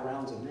 or 5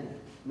 rounds a minute,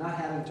 not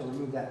having to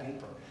remove that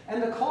paper.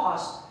 And the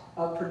cost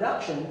of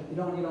production, you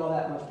don't need all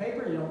that much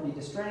paper, you don't need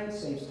the strength,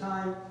 saves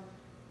time.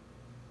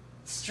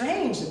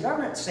 Strange, the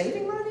government's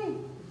saving money?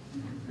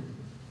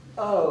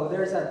 Oh,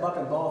 there's that buck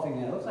and ball thing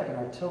there. It looks like an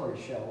artillery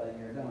shell laying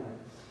here, don't it?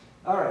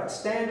 All right,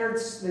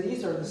 standards,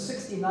 these are the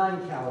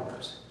 69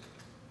 calibers.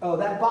 Oh,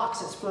 that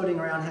box that's floating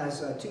around has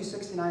 2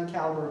 69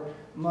 caliber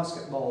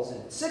musket balls in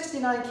it.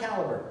 69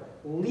 caliber,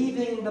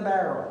 leaving the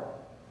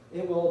barrel.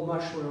 It will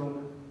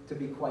mushroom to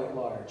be quite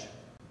large.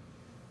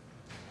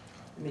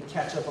 Let me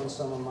catch up on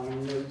some of my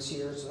notes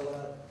here so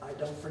that I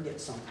don't forget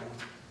something.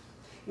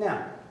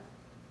 Now,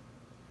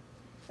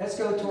 let's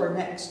go to our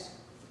next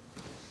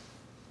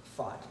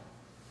thought.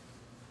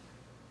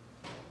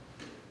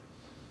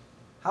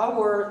 How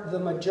were the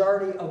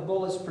majority of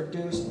bullets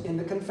produced in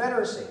the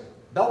Confederacy?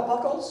 Belt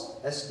buckles,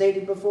 as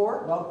stated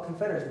before. Well,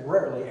 Confederates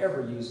rarely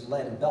ever used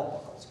lead in belt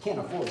buckles. Can't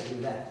afford to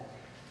do that.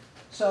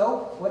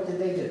 So, what did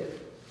they do?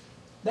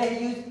 They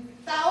used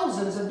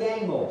thousands of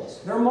gang molds.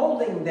 They're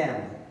molding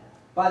them.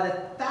 By the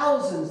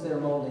thousands, they're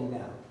molding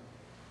them.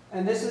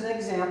 And this is an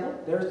example.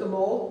 There's the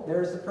mold.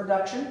 There's the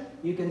production.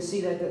 You can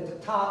see that at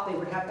the top, they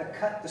would have to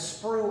cut the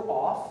sprue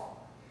off,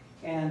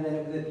 and then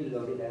it would be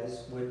loaded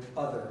as with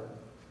other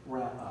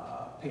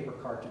paper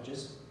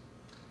cartridges.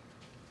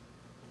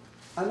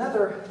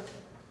 Another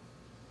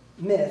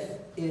myth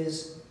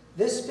is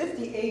this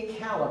 58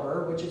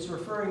 caliber, which is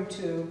referring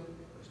to,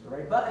 there's the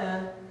right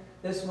button,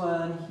 this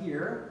one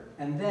here,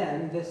 and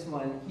then this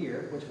one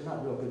here, which are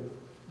not real good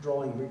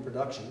drawing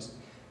reproductions.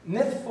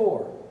 Myth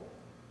 4.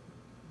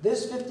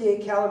 This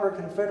 58 caliber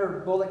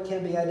Confederate bullet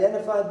can be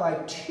identified by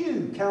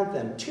 2, count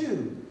them,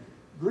 2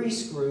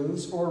 grease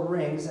grooves or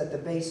rings at the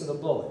base of the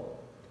bullet.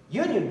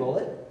 Union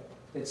bullet,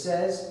 it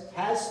says,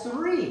 has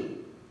 3.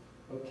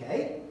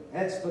 Okay,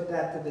 let's put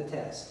that to the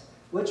test.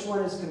 Which one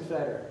is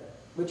Confederate?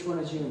 Which one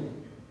is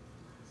Union?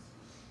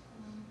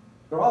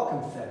 They're all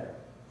Confederate.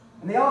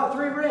 And they all have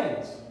 3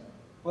 rings.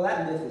 Well,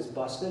 that myth is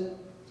busted.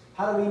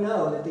 How do we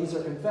know that these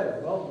are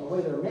Confederate? Well, the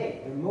way they're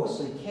made. They're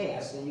mostly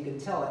cast, and you can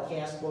tell a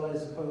cast bullet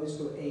as opposed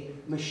to a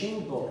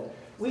machine bullet.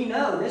 We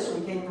know this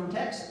one came from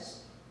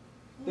Texas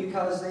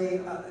because they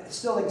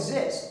still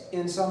exist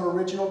in some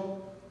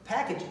original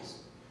packages.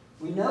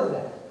 We know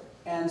that.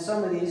 And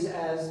some of these,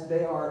 as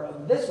they are,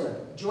 this one,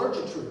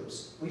 Georgia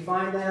troops. We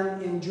find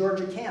them in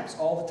Georgia camps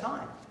all the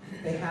time.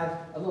 They have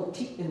a little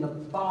teat in the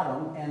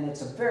bottom, and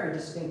it's a very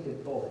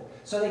distinctive bullet.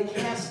 So they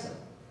cast them.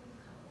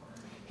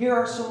 Here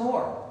are some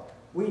more.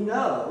 We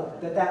know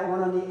that that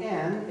one on the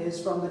end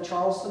is from the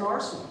Charleston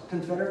Arsenal,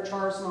 Confederate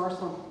Charleston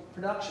Arsenal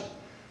production.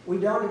 We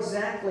don't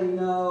exactly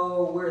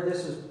know where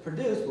this was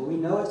produced, but we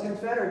know it's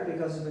Confederate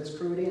because of its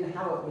crudity and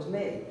how it was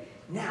made.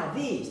 Now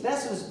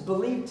this was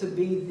believed to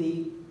be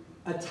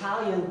the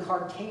Italian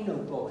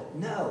Carcano bullet.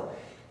 No,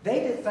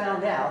 they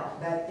found out,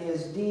 that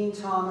is Dean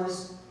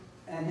Thomas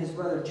and his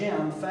brother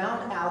Jim,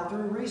 found out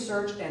through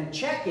research and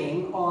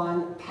checking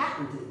on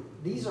patented,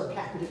 these are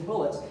patented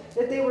bullets,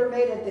 that they were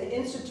made at the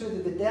Institute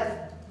of the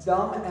Deaf,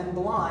 Dumb, and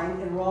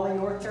Blind in Raleigh,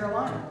 North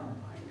Carolina.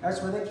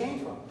 That's where they came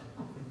from.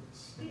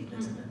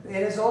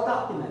 It is all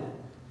documented.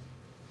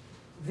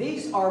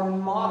 These are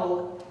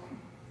modeled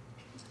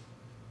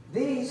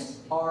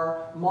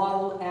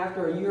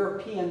after a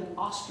European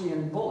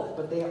Austrian bullet,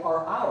 but they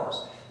are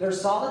ours. They're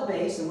solid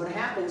base, and what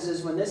happens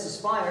is when this is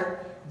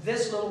fired,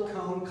 this little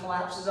cone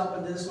collapses up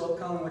into this little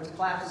cone, which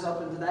collapses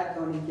up into that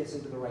cone and gets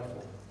into the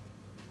rifle.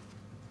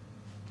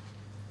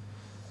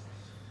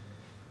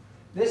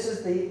 This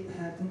is the,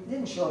 it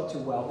didn't show up too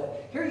well,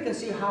 but here you can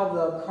see how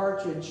the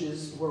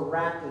cartridges were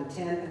wrapped in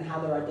tin and how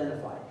they're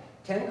identified.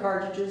 10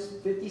 cartridges,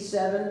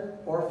 57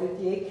 or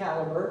 58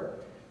 caliber,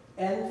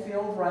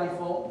 Enfield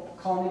rifle,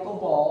 conical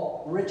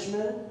ball,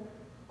 Richmond,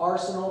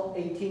 Arsenal,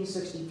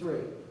 1863.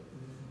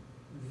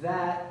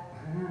 That's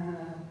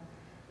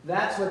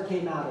what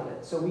came out of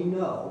it, so we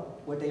know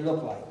what they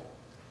look like.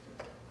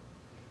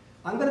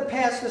 I'm going to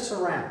pass this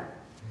around.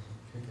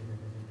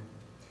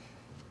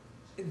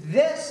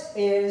 This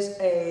is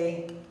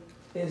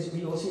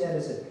you'll see that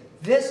as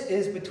it. This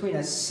is between a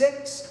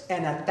 $6,000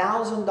 and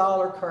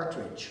 $1,000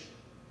 cartridge,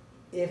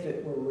 if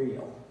it were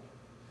real.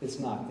 It's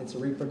not. It's a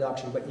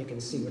reproduction, but you can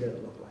see what it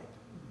would look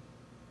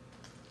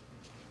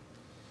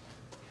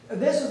like.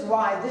 This is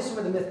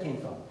where the myth came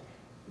from.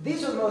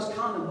 These are the most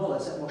common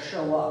bullets that will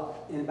show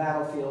up in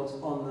battlefields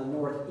on the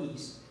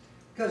northeast,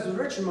 because the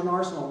Richmond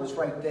Arsenal was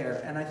right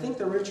there, and I think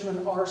the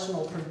Richmond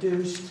Arsenal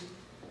produced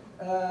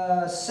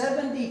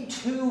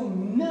 72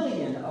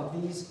 million of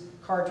these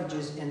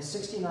cartridges in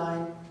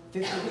 69,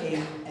 58,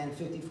 and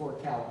 54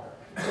 caliber.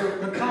 So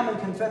the common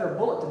Confederate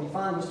bullet to be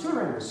found was 2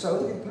 ringers.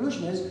 So the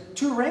conclusion is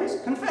 2 rings,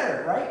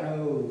 Confederate, right?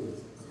 No.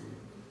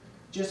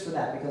 Just for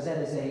that, because that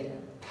is a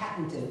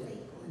patented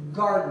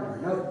Gardner.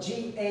 No,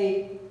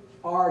 G-A-R-D-N-E-R.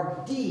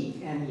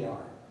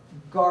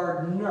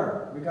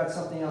 Gardner. We got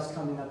something else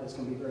coming up that's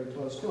going to be very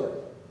close to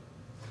it.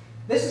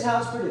 This is how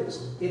it's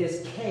produced. It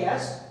is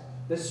cast.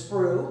 The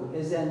sprue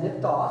is then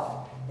nipped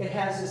off. It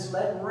has this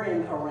lead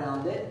ring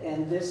around it,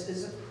 and this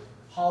is a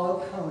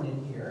hollow cone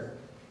in here.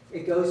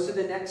 It goes to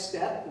the next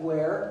step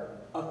where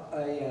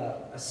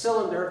a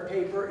cylinder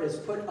paper is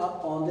put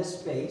up on this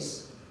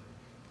base,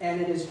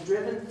 and it is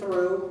driven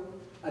through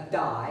a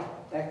die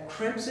that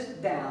crimps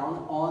it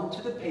down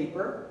onto the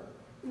paper,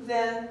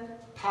 then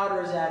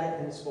powder is added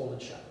and it's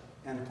folded shut,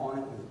 and on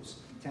it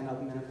moves. 10 of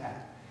them in a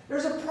pack.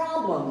 There's a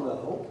problem,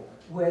 though,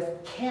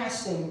 with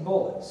casting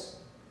bullets.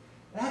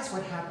 That's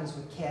what happens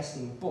with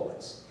casting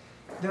bullets.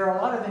 There are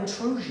a lot of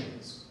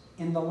intrusions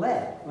in the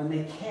lead when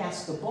they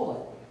cast the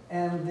bullet,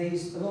 and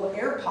these little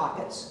air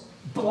pockets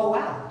blow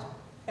out.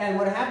 And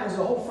what happens,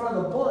 the whole front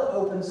of the bullet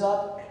opens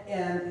up,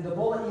 and the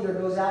bullet either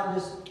goes out and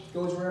just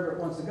goes wherever it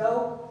wants to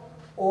go,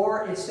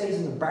 or it stays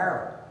in the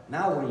barrel.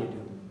 Now what do you do?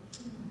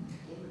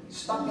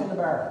 Stuck in the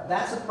barrel.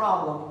 That's a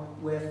problem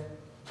with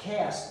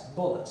cast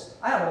bullets.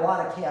 I have a lot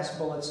of cast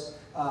bullets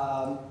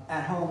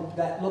at home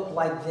that look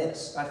like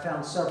this. I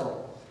found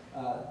several.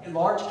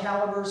 Large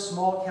calibers,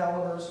 small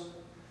calibers.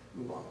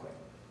 Move on quick.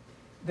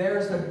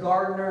 There's the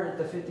Gardner at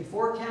the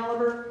 54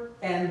 caliber,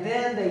 and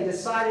then they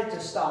decided to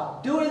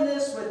stop doing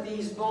this with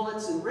these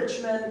bullets in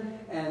Richmond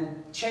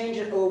and change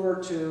it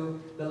over to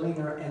the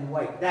Linger and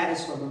White. That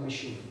is from a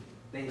machine.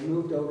 They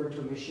moved over to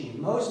a machine.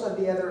 Most of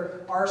the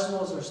other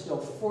arsenals are still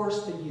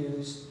forced to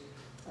use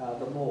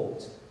the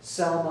molds.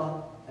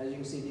 Selma, as you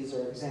can see, these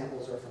are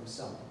examples are from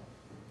Selma.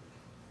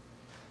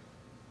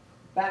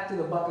 Back to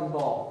the buck and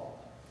ball.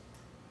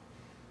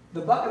 The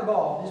buck and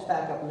ball, just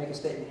back up and make a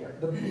statement here.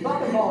 The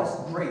buck and ball is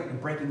great in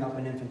breaking up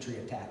an infantry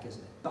attack,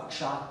 isn't it?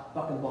 Buckshot,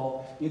 buck and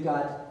ball. You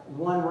got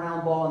 1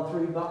 round ball and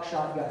 3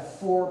 buckshot. You got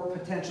 4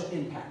 potential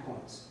impact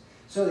points.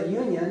 So the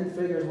Union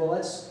figures, well,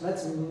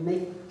 let's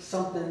make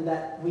something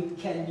that we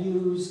can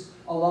use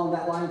along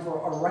that line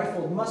for our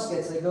rifled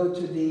muskets. They go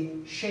to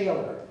the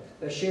Shaler.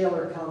 The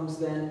Shaler comes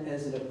then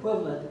as an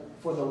equivalent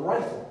for the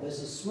rifle. This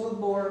is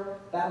smoothbore.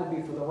 That would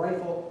be for the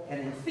rifle.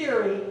 And in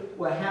theory,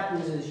 what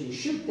happens is you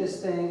shoot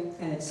this thing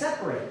and it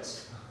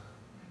separates.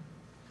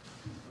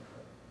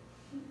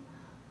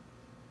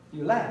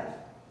 You laugh.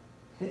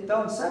 It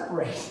don't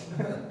separate.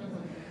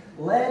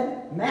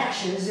 Lead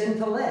mashes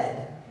into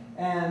lead.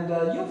 And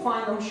you'll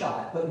find them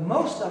shot. But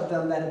most of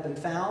them that have been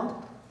found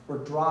were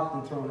dropped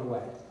and thrown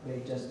away.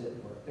 They just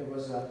didn't work. There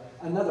was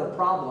another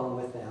problem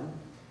with them.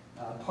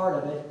 Part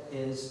of it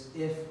is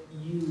if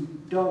you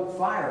don't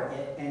fire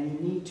it and you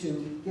need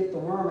to get the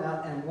worm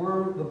out and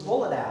worm the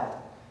bullet out,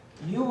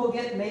 you will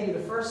get maybe the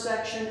first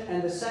section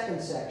and the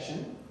second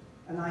section.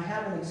 And I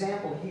have an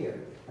example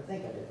here, I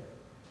think I did,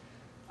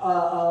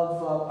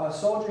 of a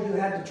soldier who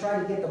had to try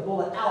to get the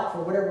bullet out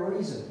for whatever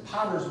reason.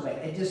 Powder's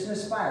wet, it just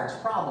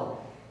misfires, problem.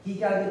 He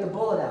got to get the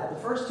bullet out. The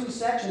first 2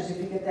 sections, if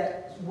you get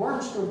that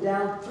worm screw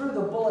down through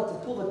the bullet to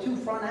pull the 2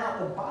 front out,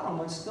 the bottom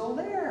one's still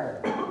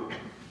there.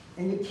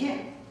 And you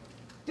can't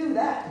do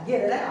that to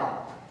get it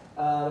out.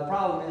 The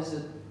problem is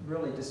it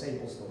really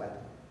disables the weapon.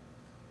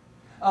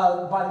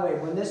 By the way,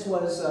 when this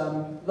was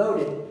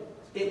loaded,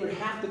 it would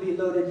have to be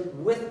loaded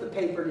with the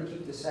paper to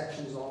keep the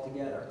sections all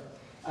together.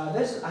 I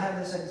have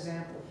this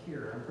example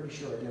here. I'm pretty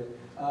sure I do.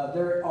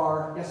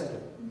 Yes I do.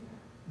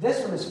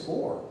 This one is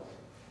 4.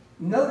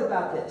 Note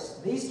about this.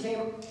 These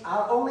came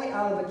only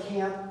out of a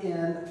camp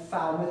in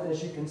Falmouth,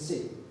 as you can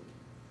see.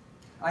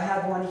 I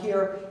have one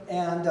here,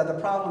 and the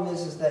problem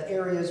is the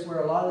areas where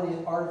a lot of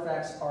these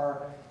artifacts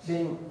are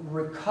being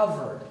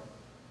recovered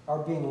are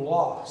being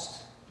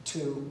lost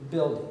to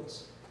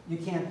buildings. You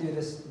can't do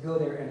this, go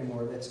there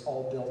anymore. That's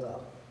all built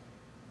up.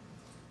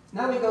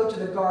 Now we go to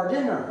the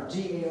Gardiner,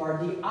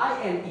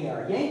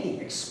 G-A-R-D-I-N-E-R, Yankee,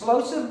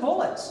 explosive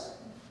bullets.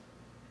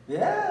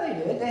 Yeah, they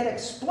did. They had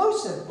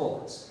explosive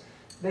bullets.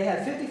 They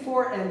had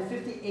 54 and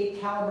 58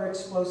 caliber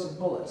explosive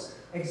bullets.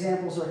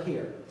 Examples are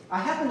here. I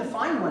happened to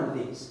find one of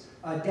these.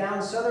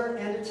 Down southern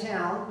end of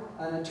town,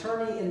 an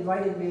attorney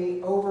invited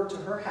me over to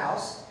her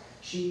house.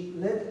 She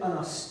lived on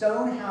a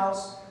stone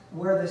house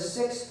where the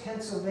 6th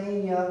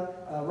Pennsylvania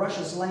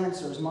Russia's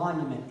Lancers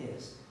monument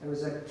is. There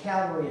was a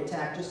cavalry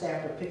attack just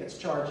after Pickett's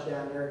charge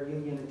down there.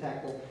 Union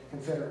attacked the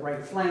Confederate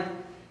right flank.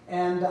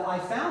 And I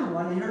found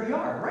one in her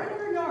yard, right in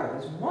her yard. It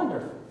was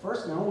wonderful.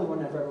 First and only one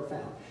I've ever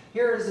found.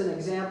 Here is an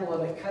example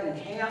of it cut in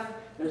half.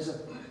 There's a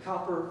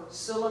copper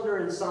cylinder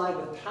inside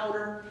with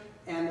powder.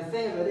 And the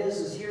thing of it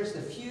is here's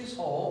the fuse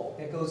hole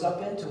that goes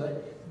up into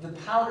it. The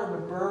powder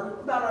would burn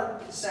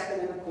about a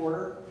second and a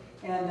quarter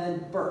and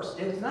then burst.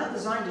 It was not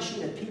designed to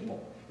shoot at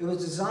people. It was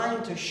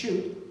designed to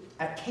shoot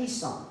at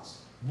caissons.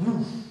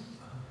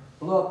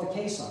 Blow up the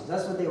caissons.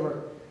 That's what they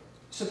were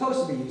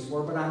supposed to be used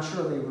for, but I'm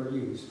sure they were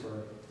used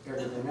for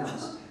everything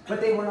else.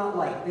 But they were not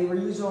light. They were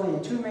used only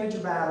in 2 major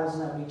battles,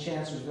 and that would be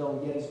Chancellorsville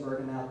and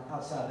Gettysburg, and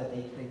outside that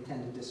they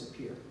tend to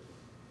disappear.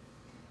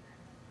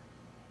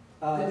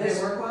 Did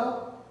they work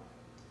well?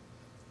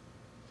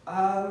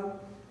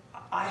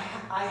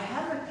 I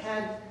haven't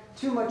had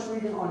too much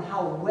reading on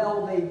how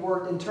well they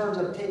worked in terms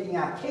of taking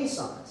out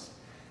caissons.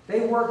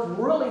 They worked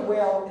really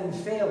well in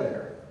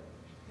failure.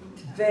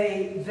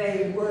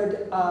 They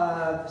would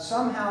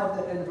somehow,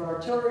 if an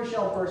artillery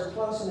shell burst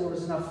close and there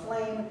was enough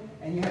flame,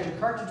 and you had your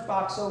cartridge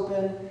box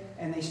open,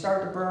 and they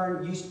start to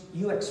burn,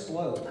 you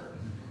explode.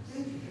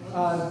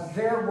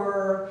 There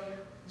were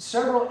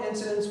several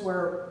incidents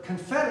where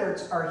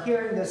Confederates are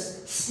hearing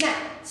this snap,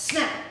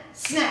 snap,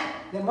 snap.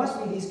 There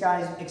must be these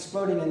guys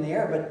exploding in the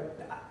air, but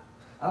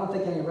I don't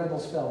think any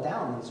rebels fell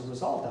down as a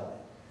result of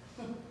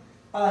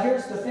it.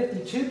 Here's the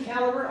 52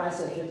 caliber. I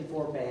said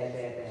 54, bad,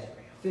 bad, bad.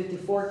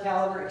 54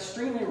 caliber,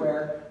 extremely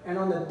rare. And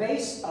on the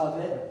base of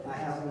it, I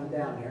have one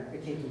down here.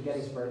 It came from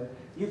Gettysburg.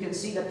 You can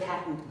see the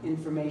patent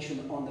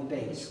information on the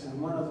base.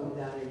 And one of them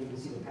down here, you can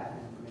see the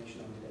patent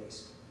information on the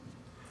base.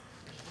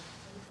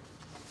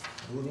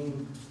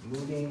 Moving,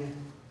 moving,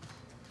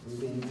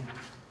 moving.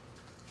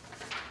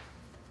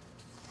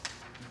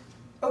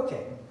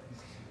 Okay.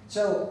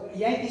 So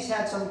Yankees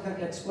had some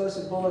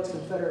explosive bullets.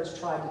 Confederates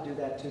tried to do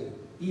that too.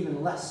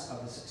 Even less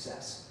of a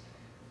success.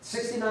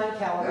 69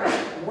 caliber.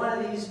 One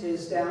of these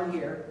is down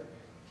here.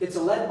 It's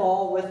a lead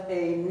ball with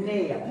a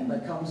nail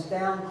that comes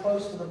down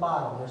close to the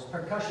bottom. There's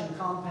percussion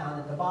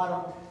compound at the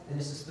bottom, and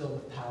this is filled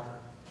with powder.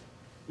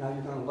 Now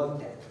you're going to load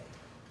that.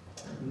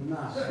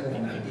 Not a good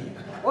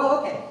idea. Well,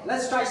 okay.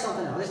 Let's try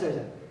something else.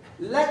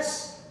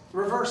 Let's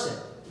reverse it.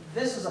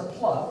 This is a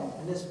plug,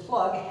 and this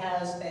plug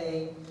has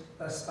a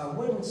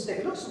wooden stick.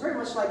 It looks very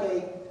much like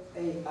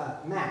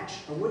a match,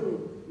 a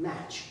wooden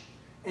match.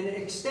 And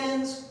it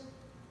extends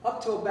up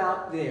to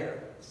about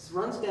there. It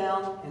runs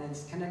down, and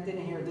it's connected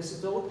in here. This is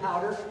filled with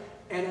powder,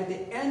 and at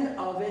the end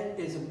of it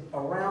is a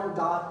round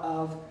dot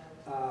of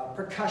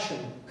percussion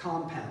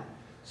compound.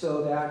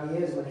 So the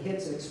idea is when it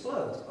hits, it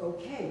explodes.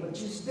 Okay, but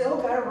you still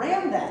got to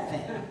ram that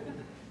thing.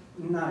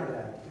 Not a good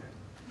idea.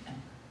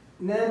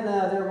 And then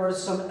there were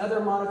some other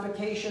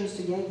modifications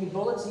to Yankee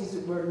bullets.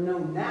 These were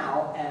known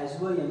now as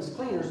Williams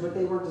cleaners, but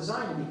they weren't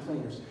designed to be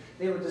cleaners.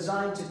 They were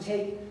designed to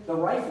take the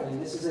rifling.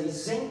 This is a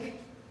zinc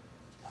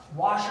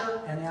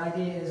washer, and the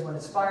idea is when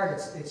it's fired,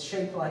 it's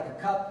shaped like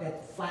a cup.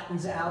 It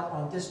flattens out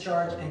on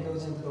discharge and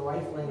goes into the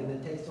rifling, and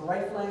then takes the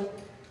rifling.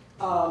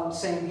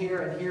 Same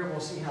here, and here we'll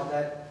see how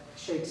that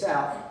shakes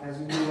out as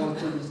we move on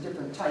through these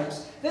different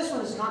types. This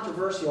one is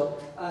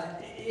controversial.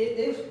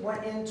 It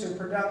went into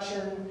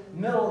production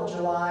middle of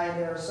July.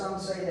 There are some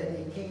say that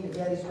they came to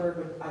Gettysburg,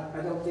 but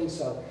I don't think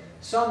so.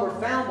 Some were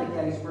found at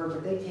Gettysburg,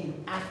 but they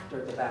came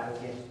after the Battle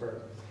of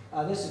Gettysburg.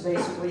 This is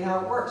basically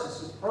how it works.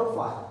 This is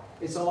profile.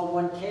 It's all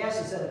one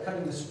cast. Instead of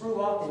cutting the sprue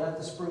off, they left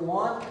the sprue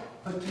on,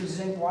 put 2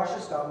 zinc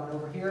washers, got one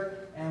over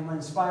here, and when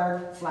it's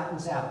fired,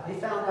 flattens out. They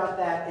found out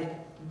that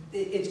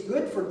it's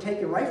good for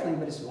taking rifling,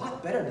 but it's a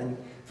lot better than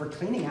for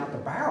cleaning out the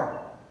barrel.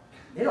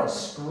 It'll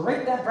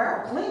scrape that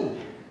barrel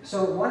clean.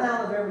 So 1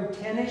 out of every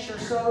 10-ish or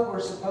so were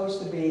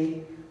supposed to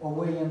be a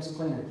Williams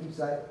cleaner. It keeps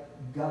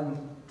that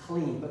gun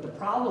clean. But the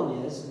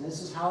problem is, and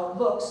this is how it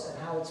looks and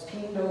how it's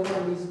peened over,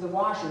 and these are the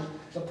washers.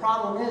 The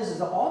problem is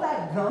that all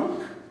that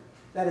gunk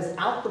that is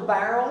out the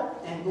barrel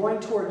and going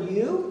toward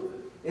you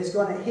is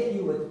going to hit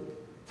you with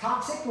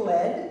toxic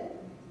lead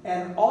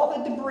and all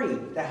the debris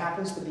that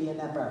happens to be in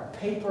that barrel.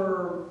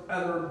 Paper,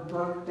 other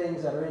burnt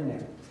things that are in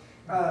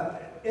there.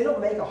 It'll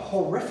make a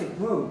horrific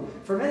wound.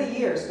 For many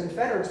years,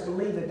 Confederates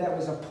believed that that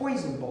was a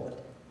poison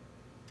bullet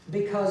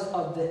because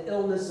of the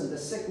illness and the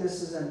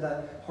sicknesses and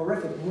the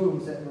horrific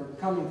wounds that were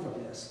coming from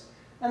this.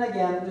 And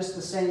again, just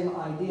the same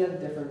idea,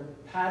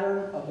 different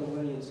pattern of the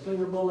Williams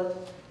cleaner bullet.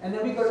 And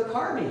then we go to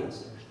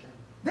carbines.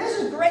 This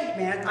is great,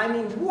 man. I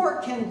mean,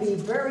 war can be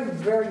very,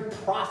 very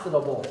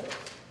profitable.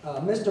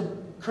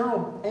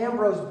 Colonel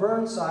Ambrose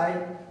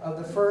Burnside of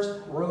the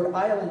 1st Rhode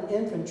Island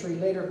Infantry,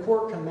 later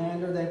Corps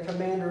Commander, then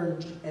Commander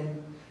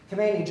and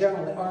Commanding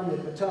General of the Army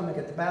of the Potomac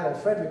at the Battle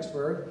of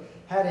Fredericksburg,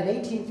 had in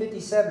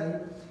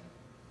 1857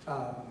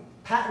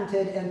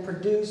 patented and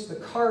produced the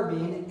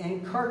carbine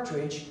and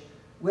cartridge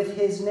with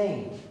his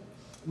name.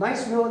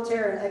 Nice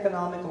military and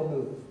economical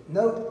move.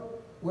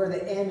 Note where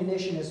the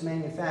ammunition is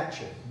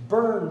manufactured.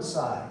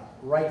 Burnside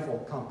Rifle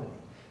Company.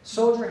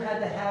 Soldier had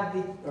to have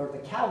the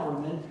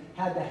cavalryman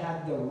had to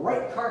have the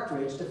right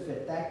cartridge to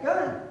fit that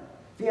gun.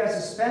 If he has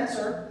a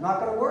Spencer, not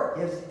going to work.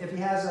 If he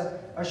has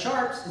a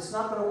Sharps, it's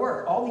not going to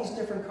work. All these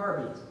different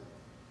carbines.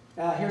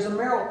 Here's a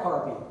Merrill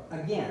carbine.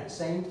 Again,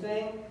 same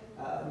thing.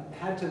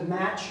 Had to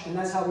match, and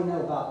that's how we know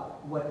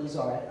about what these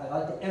are. I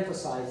like to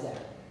emphasize that.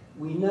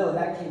 We know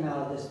that came out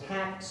of this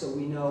pack, so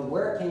we know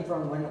where it came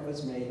from, when it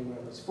was made, and what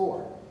it was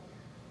for.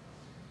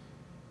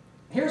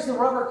 Here's the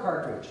rubber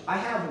cartridge. I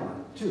have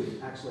one,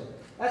 two, actually.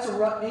 That's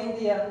a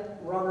India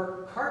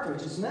rubber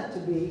cartridge. It's meant to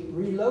be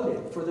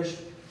reloaded for the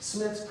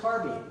Smith's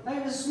carbine. Now,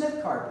 here's the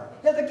Smith carbine.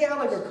 You have the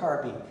Gallagher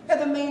carbine. You have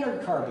the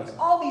Maynard carbines.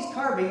 All these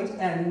carbines,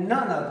 and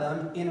none of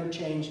them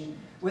interchanged,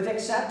 with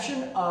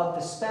exception of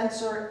the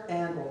Spencer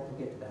and, well, we'll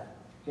get to that.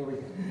 Here we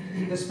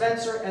go. The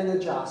Spencer and the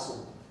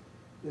Jocelyn.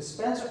 The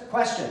Spencer,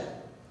 question.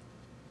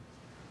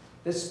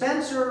 The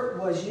Spencer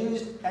was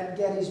used at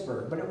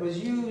Gettysburg, but it was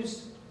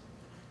used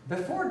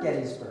before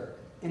Gettysburg,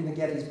 in the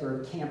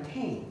Gettysburg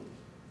campaign.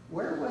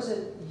 Where was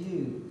it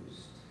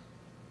used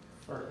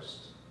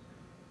first?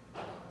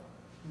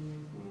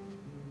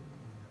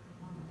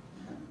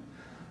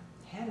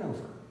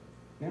 Hanover.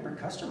 Remember,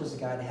 Custer was the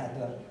guy that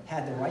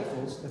had the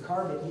rifles, the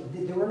carbine.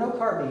 There were no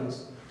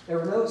carbines. There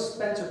were no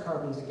Spencer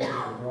carbines at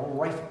Gettysburg. They were all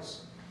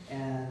rifles.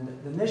 And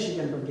the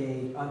Michigan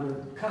Brigade under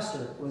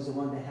Custer was the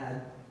one that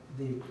had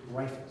the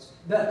rifles.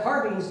 The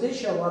carbines did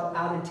show up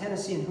out in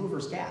Tennessee and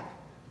Hoover's Gap.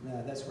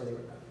 That's where they were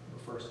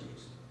first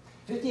used.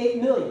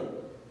 58 million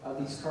of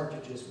these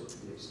cartridges were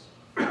produced.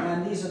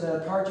 And these are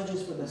the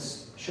cartridges for the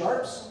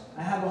Sharps.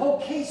 I have a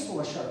whole case full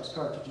of Sharps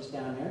cartridges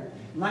down there.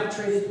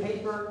 Nitrated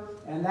paper,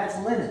 and that's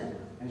linen,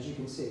 as you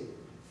can see.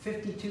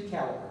 52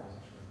 caliber.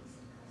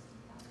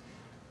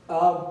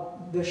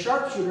 The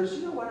sharpshooters,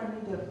 you know what,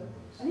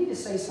 I need to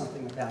say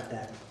something about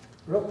that.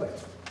 Real quick.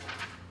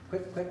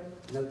 Quick.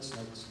 Notes.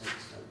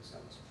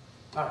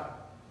 All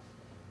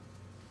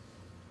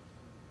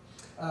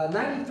right.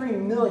 93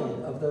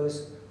 million of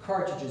those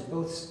cartridges,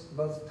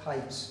 both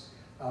types,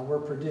 were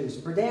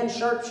produced. Berdan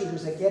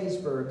sharpshooters at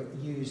Gettysburg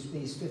used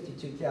these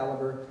 52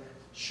 caliber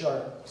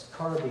Sharps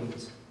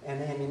carbines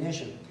and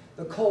ammunition.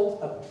 The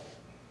Colt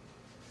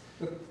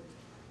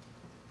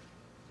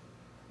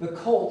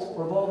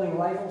revolving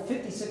rifle,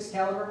 56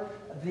 caliber.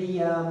 The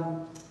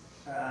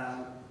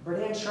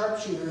Berdan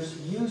sharpshooters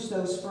used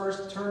those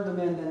first, turned them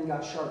in, then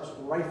got Sharps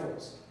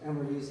rifles, and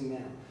were using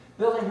them.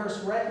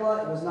 Billinghurst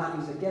Regla, it was not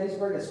used at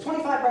Gettysburg. It's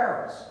 25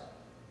 barrels.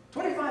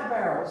 25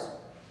 barrels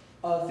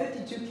of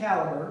 52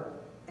 caliber,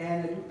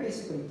 and it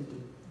basically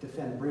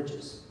defend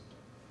bridges.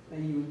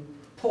 And you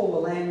pull the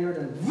lanyard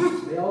and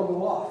whoosh, they all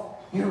go off.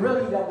 You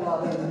really don't have a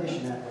lot of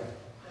ammunition that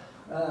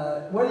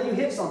way. Whether you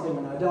hit something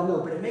or not, I don't know,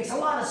 but it makes a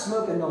lot of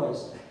smoke and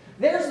noise.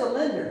 There's the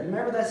Linder.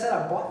 Remember that set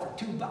I bought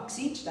for $2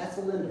 each? That's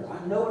the Linder.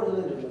 I know what a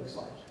Linder looks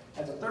like.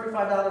 That's a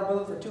 $35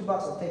 bullet for $2.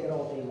 I'll take it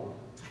all day long.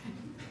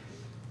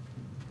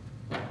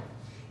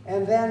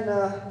 And then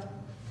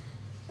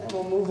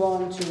we'll move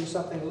on to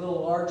something a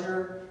little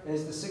larger.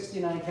 Is the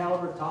 69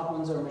 caliber. Top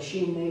ones are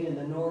machine made in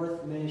the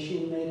north,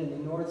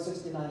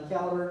 69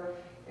 caliber.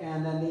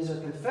 And then these are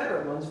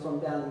Confederate ones from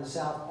down in the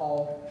south,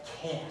 all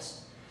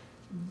cast.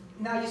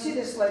 Now you see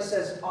this place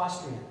says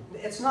Austrian.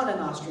 It's not an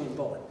Austrian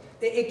bullet.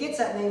 It gets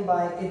that name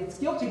it's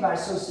guilty by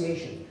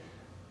association.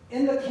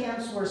 In the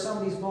camps where some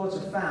of these bullets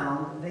are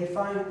found, they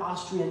find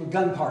Austrian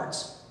gun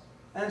parts.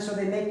 And so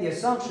they make the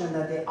assumption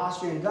that the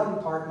Austrian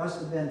gun part must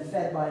have been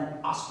fed by an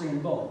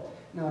Austrian bullet.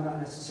 No, not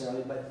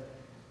necessarily, but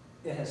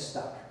it has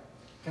stuck.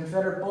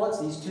 Confederate bullets,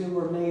 these two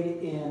were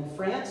made in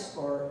France,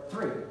 or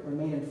three were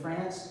made in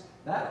France.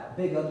 That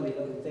big, ugly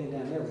looking thing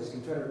down there was a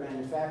Confederate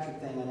manufactured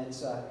thing, and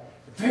it's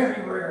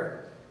very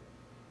rare.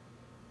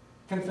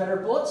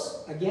 Confederate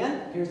bullets,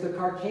 again, here's the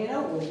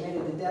Carcano. It was made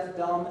of the deaf,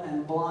 dumb,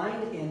 and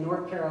blind in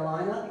North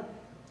Carolina,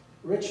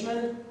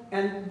 Richmond.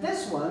 And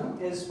this one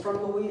is from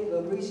the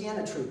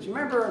Louisiana troops. You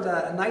remember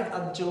the night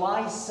of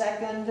July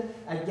 2nd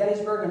at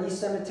Gettysburg on East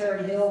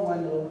Cemetery Hill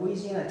when the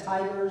Louisiana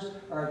Tigers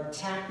are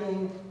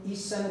attacking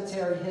East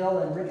Cemetery Hill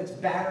and Ricketts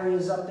Battery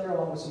is up there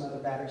along with some other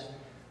batteries.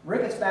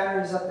 Ricketts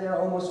Battery is up there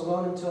almost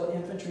alone until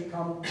infantry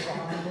come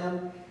behind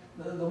them.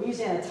 The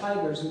Louisiana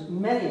Tigers,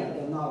 many of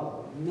them, not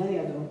all of them, many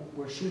of them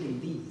were shooting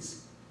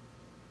these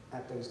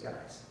at those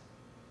guys.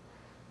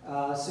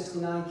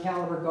 69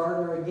 caliber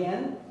Gardner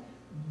again.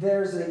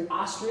 There's the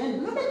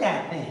Austrian. Look at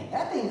that thing.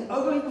 That thing's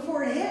ugly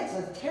before it hits.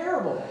 It's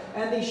terrible.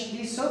 And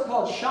these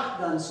so-called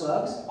shotgun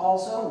slugs,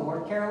 also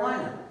North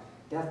Carolina.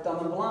 Deaf, dumb,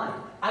 and blind.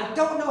 I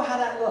don't know how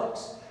that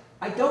looks.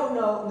 I don't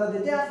know. No, the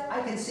deaf,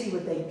 I can see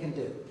what they can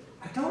do.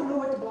 I don't know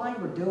what the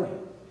blind were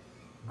doing.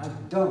 I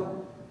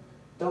don't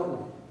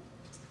know.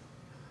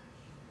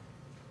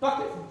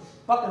 Buck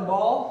and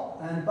ball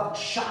and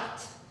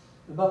buckshot.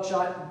 The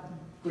buckshot,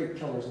 great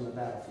killers in the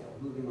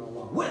battlefield. Moving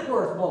along.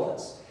 Whitworth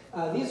bullets.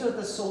 These are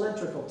the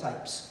cylindrical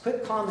types.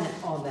 Quick comment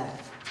on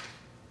that.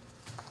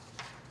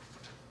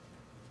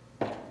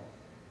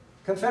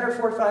 Confederate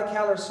 45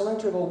 caliber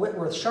cylindrical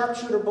Whitworth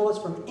sharpshooter bullets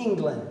from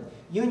England.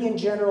 Union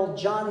General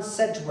John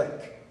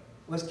Sedgwick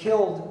was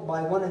killed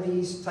by one of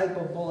these type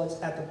of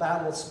bullets at the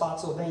Battle of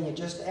Spotsylvania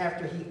just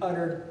after he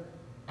uttered,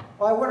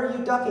 "Why, what are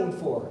you ducking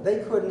for?" They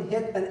couldn't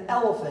hit an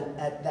elephant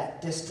at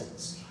that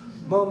distance.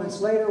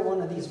 Moments later,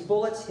 one of these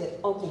bullets hit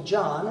Uncle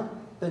John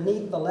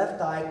beneath the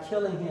left eye,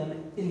 killing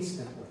him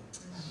instantly.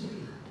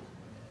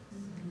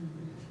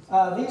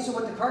 These are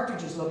what the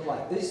cartridges look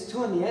like. These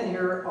two in the end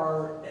here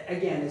are,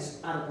 again,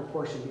 it's out of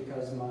proportion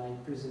because my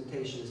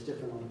presentation is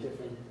different on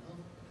different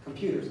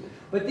computers.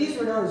 But these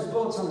were known as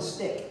bullets on a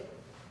stick.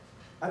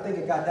 I think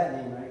I got that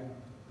name right.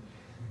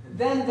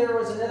 Then there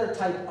was another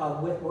type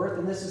of Whitworth,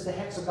 and this is the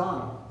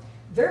hexagonal.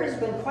 There has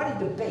been quite a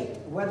debate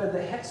whether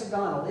the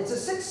hexagonal, it's a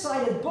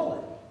six-sided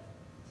bullet.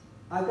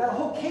 I've got a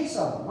whole case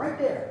of them right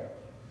there.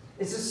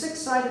 It's a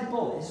six-sided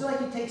bullet. It's like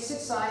you take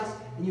six sides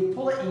and you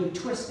pull it and you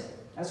twist it.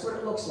 That's what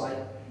it looks like.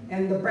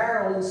 And the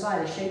barrel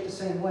inside is shaped the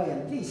same way,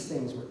 and these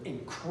things were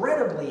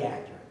incredibly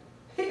accurate.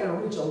 They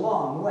can reach a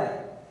long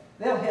way.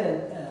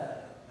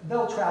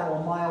 They'll travel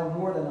a mile,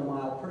 more than a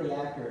mile, pretty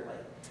accurately.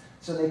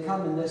 So they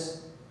come in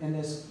this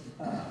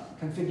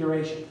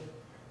configuration.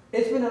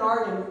 It's been an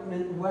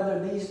argument whether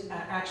these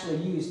are actually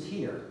used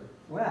here.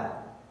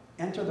 Well,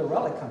 enter the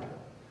relic hunter.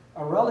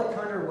 A relic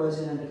hunter was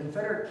in a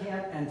Confederate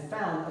camp and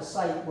found a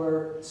site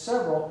where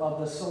several of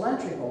the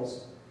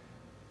cylindricals,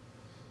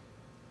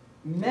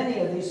 many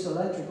of these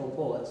cylindrical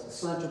bullets,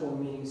 cylindrical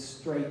meaning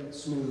straight,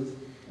 smooth,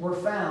 were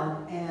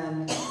found,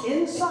 and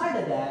inside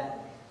of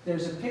that,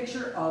 there's a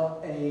picture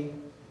of a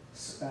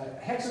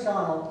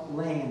hexagonal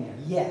laying in there.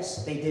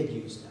 Yes, they did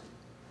use them.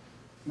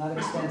 Not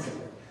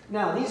extensively.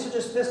 Now, these are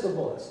just pistol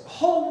bullets. A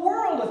whole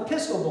world of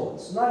pistol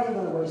bullets. Not even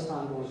going to waste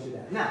time going through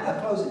that. Now,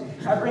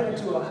 I bring it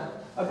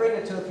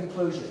to a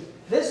conclusion.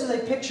 This is a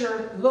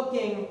picture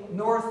looking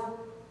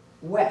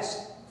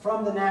northwest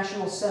from the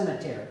National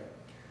Cemetery.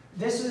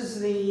 This is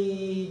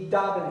the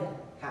Dobbin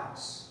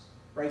House,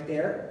 right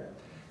there.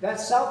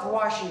 That's South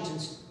Washington.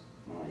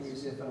 I'll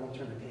use it if I don't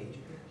turn the page.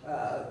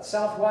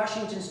 South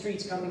Washington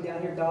Street's coming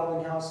down here.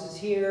 Dobbin House is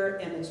here.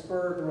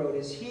 Emmitsburg Road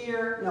is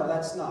here. No,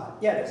 that's not.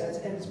 Yeah, it is. That's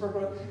Emmitsburg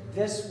Road.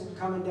 This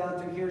coming down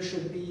through here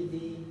should be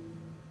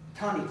the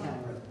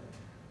Conneetown Road.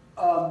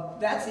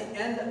 That's the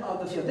end of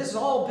the field. This is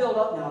all built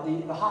up now.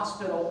 The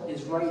hospital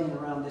is right in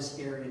around this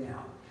area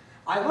now.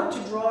 I want to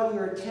draw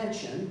your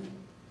attention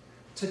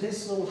to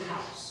this little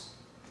house.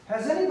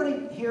 Has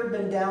anybody here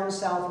been down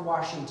South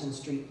Washington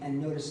Street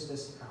and noticed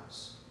this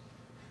house?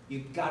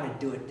 You've got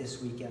to do it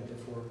this weekend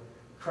before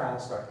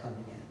crowds start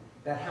coming in.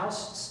 That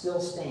house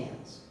still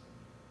stands.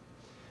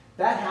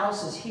 That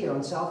house is here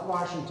on South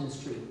Washington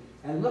Street.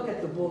 And look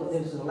at the bullet.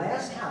 It was the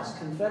last house.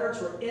 Confederates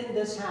were in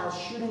this house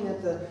shooting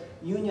at the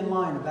Union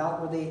line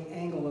about where the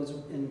angle is,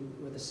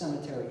 where the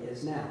cemetery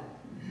is now.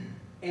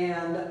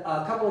 And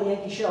a couple of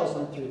Yankee shells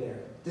went through there,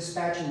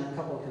 dispatching a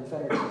couple of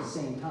Confederates at the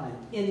same time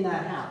in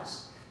that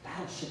house.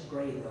 Battleship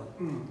gray, though.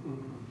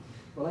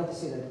 We'd like to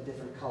see that a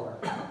different color.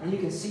 And you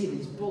can see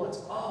these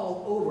bullets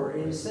all over.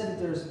 It is said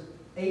that there's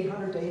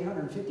 800 to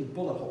 850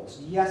 bullet holes.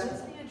 Yes.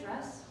 What's the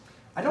address?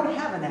 I don't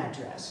have an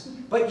address,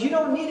 but you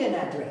don't need an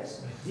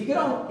address. You get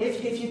on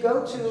if you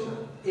go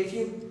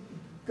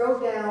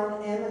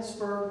down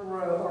Emmitsburg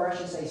Road, or I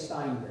should say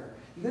Steinwehr.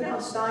 You go down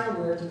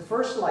Steinwehr to the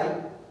first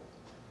light,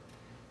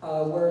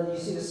 where you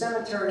see the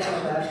cemetery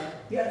on that.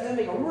 You have to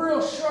make a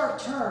real sharp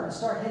turn and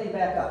start heading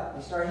back up.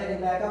 You start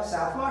heading back up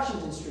South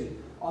Washington Street.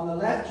 On the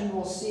left, you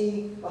will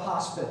see the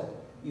hospital.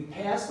 You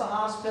pass the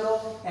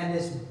hospital and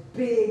this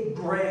big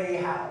gray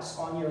house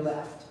on your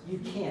left. You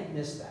can't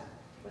miss that.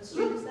 What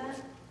street is that?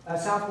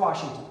 South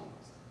Washington.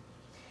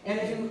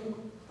 And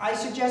I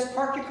suggest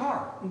park your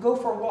car and go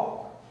for a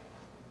walk.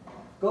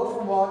 Go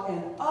for a walk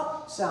and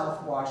up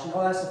South Washington.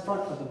 Oh, that's the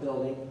front of the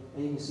building.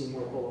 And you can see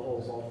more bullet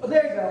holes all. Oh,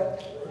 there you go.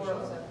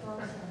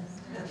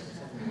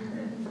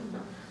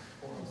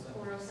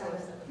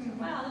 407.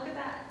 Wow, look at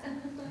that.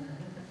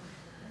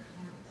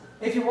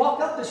 If you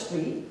walk up the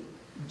street,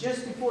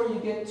 just before you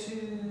get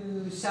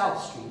to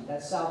South Street,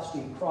 that's South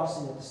Street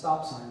crossing at the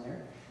stop sign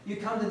there, you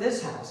come to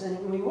this house. And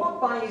when you walk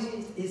by,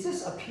 is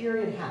this a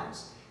period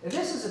house? If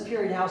this is a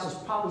period house,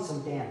 there's probably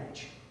some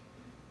damage.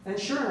 And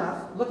sure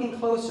enough, looking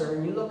closer,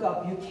 and you look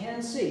up, you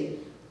can see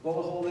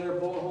bullet hole there,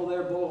 bullet hole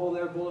there, bullet hole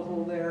there, bullet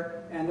hole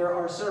there, and there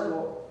are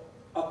several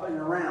up and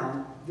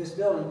around this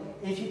building.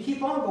 And if you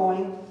keep on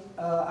going,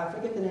 I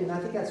forget the name, I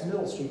think that's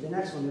Middle Street. The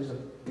next one, there's a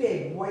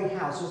big white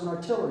house. There's an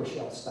artillery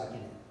shell stuck in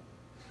it.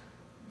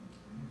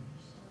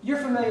 You're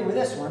familiar with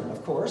this one,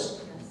 of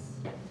course.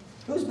 Yes.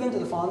 Who's been to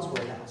the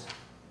Farnsworth house?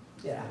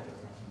 Yeah,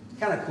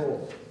 kind of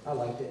cool. I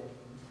liked it.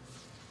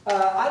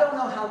 I don't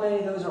know how many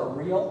of those are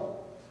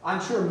real.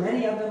 I'm sure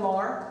many of them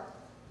are,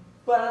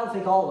 but I don't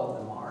think all of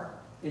them are.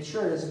 It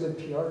sure is a good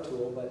PR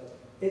tool, but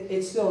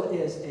it still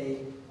is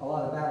a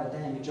lot of battle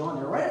damage on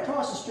there. Right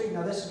across the street,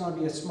 now this is going to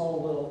be a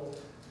small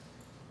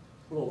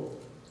little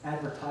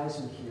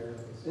advertisement here.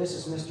 This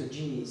is Mr.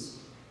 G's.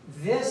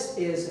 This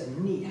is a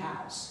neat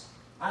house.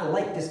 I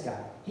like this guy.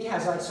 He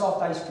has like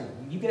soft ice cream.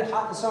 You get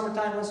hot in the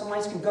summertime, want some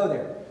ice cream, go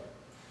there.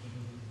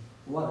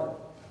 Love it.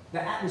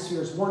 The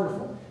atmosphere is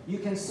wonderful. You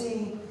can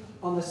see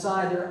on the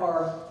side there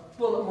are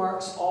bullet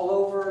marks all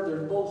over.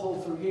 There's a bullet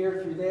hole through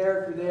here, through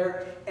there, through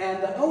there.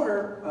 And the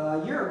owner,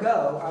 a year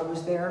ago, I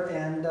was there,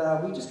 and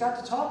we just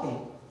got to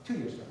talking, 2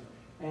 years ago.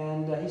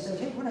 And he said,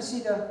 hey, you want to see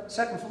the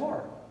second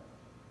floor?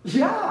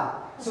 Yeah!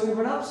 So we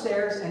went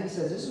upstairs, and he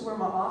says, this is where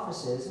my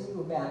office is. And we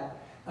go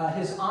back.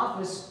 His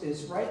office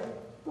is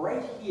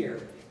right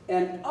here.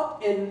 And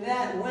up in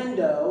that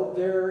window,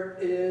 there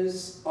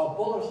is a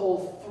bullet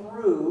hole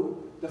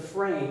through the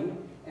frame,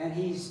 and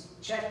he's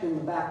checked in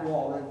the back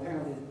wall, and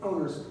apparently the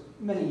owners,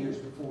 many years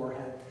before,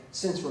 had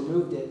since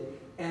removed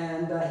it.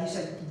 And he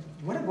said,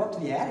 you want to go up to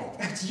the attic?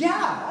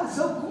 Yeah, that's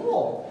so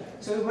cool.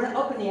 So we went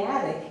up in the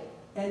attic,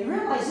 and you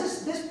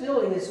realize this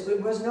building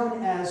it was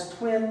known as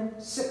Twin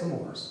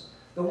Sycamores.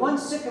 The one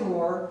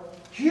sycamore,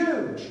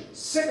 huge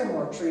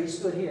sycamore tree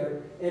stood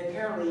here. It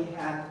apparently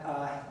had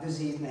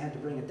disease, and they had to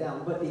bring it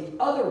down. But the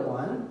other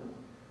one,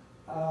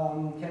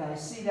 can I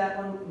see that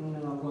one?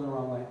 No, I'm going the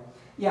wrong way.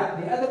 Yeah,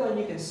 the other one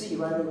you can see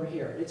right over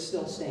here. It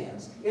still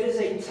stands. It is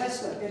a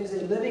testament. It is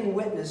a living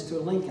witness to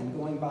Lincoln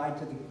going by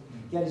to the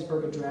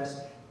Gettysburg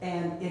Address,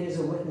 and it is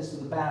a witness to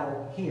the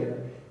battle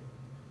here.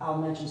 I'll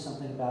mention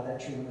something about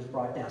that tree when it was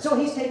brought down. So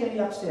he's taking me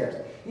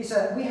upstairs. He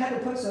said, we had to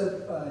put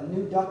some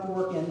new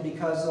ductwork in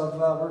because of,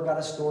 we've got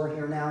a store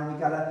here now, and we've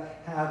got to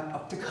have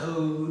up to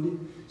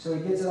code. So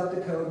he gets it up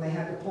to code, and they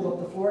had to pull up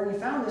the floor, and he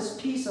found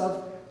this piece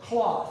of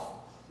cloth.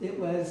 It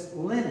was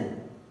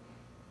linen.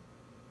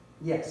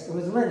 Yes, it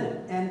was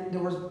linen, and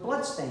there was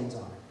blood stains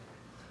on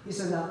it. He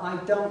said, now, I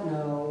don't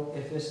know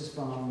if this is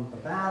from the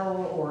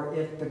battle or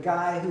if the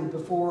guy who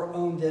before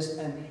owned this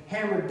and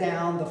hammered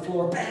down the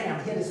floor, bam,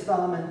 hit his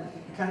thumb and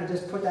kind of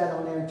just put that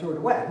on there and threw it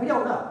away. We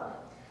don't know.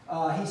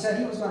 He said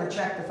he was going to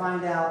check to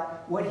find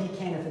out what he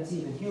can, if it's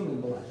even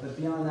human blood. But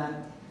beyond that,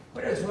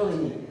 but it's really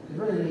neat. It's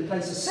a really neat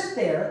place to sit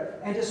there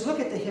and just look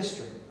at the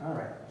history. All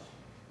right.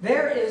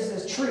 There is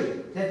this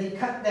tree that he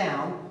cut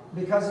down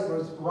because it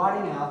was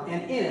rotting out,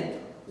 and in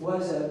it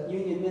was a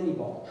Union Minie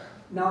ball.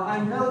 Now,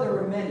 I know there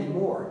were many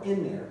more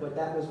in there, but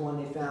that was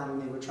one they found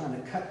when they were trying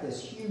to cut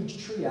this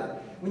huge tree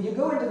up. When you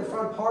go into the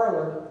front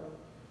parlor,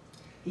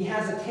 he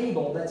has a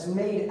table that's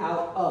made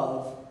out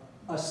of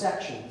a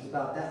section. It's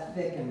about that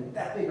thick and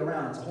that big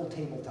around. It's a whole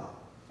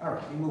tabletop. All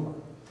right, we move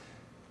on.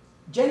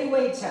 Jenny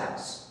Wade's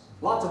house.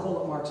 Lots of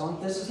bullet marks on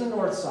it. This is the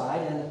north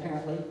side, and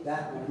apparently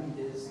that one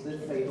is the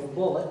fatal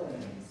bullet.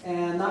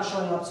 And not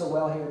showing up so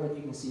well here, but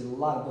you can see a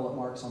lot of bullet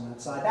marks on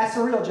that side. That's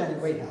the real Jenny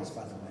Wade house,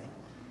 by the way.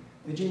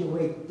 Virginia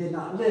Wade did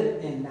not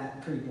live in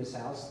that previous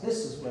house.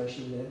 This is where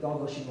she lived,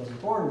 although she wasn't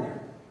born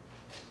there.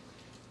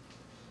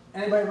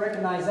 Anybody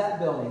recognize that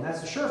building?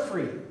 That's the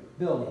Sure-Free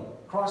building,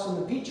 across from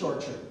the peach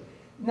orchard.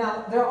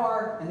 Now, there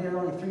are, and there are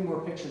only 3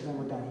 more pictures, then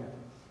we're done here.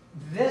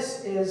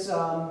 This is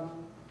a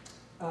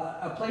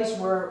place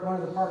where one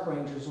of the park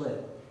rangers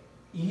lived.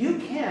 You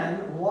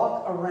can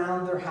walk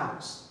around their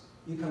house.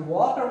 You can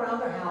walk around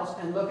their house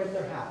and look at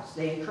their house.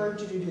 They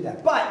encourage you to do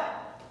that. But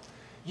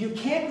you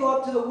can't go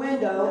up to the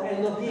window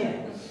and look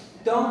in.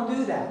 Don't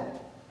do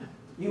that.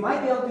 You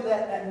might be able to do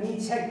that at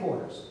Meade's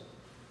headquarters,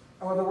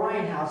 or the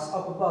Ryan House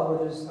up above where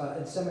there's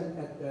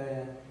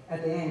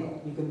at the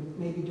angle. You can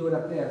maybe do it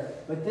up there.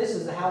 But this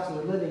is the house that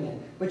they're living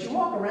in. But you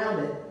walk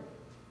around it,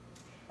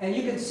 and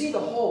you can see the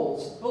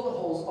holes, bullet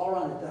holes all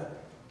around it.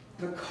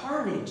 The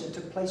carnage that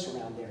took place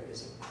around there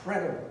is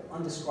incredible,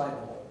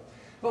 undescribable.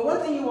 But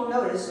one thing you will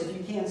notice, if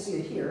you can't see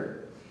it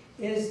here,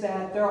 is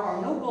that there are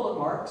no bullet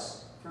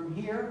marks from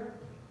here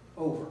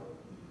over.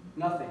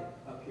 Nothing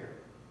up here.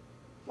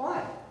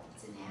 Why?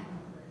 It's an add-on.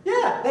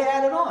 Yeah, they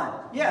added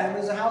on. Yeah, it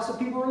was a house that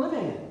people were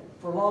living in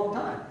for a long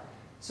time.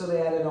 So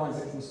they added on,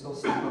 but you can still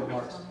see bullet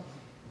marks.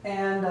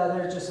 And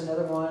there's just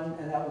another one,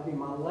 and that would be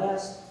my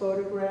last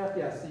photograph.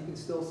 Yes, you can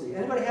still see.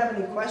 Anybody have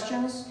any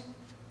questions?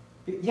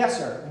 Yes,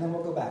 sir, and then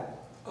we'll go back.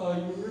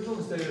 You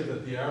originally stated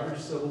that the average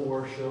Civil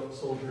War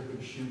soldier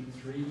could shoot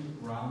 3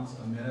 rounds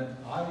a minute.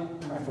 I've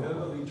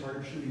been in charge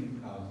of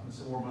shooting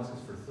Civil War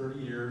muskets for 30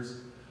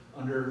 years.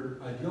 Under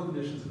ideal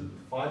conditions,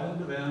 a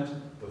 5-minute event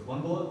with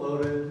 1 bullet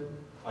loaded,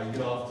 I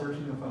get off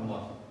 13 if I'm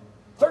lucky.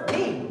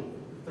 13?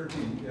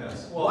 13,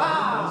 yes. Well,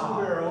 wow! That's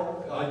a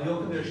barrel, ideal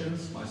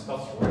conditions, my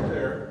stuff's right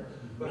there.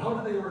 But how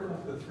did they work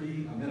with the 3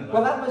 a minute?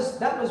 Well, that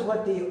was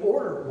what the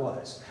order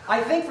was.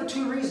 I think for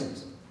 2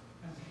 reasons.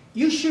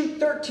 You shoot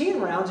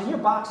 13 rounds and your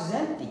box is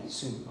empty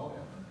soon. Oh,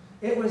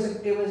 yeah.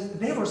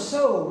 They were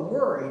so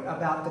worried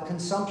about the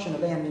consumption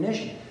of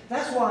ammunition.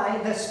 That's why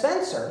the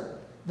Spencer,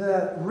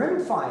 the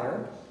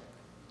rimfire,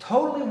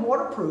 totally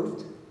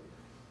waterproofed,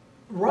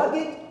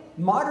 rugged,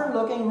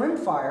 modern-looking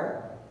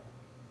rimfire,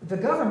 the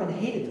government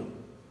hated them.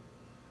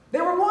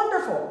 They were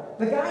wonderful.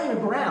 The guy in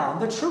the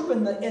ground, the troop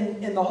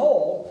in the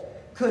hole,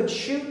 could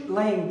shoot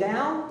laying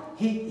down.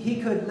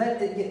 He could let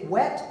it get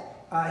wet.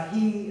 All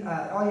you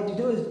have to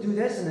do is do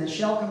this, and then a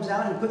shell comes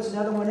out, and he puts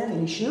another one in,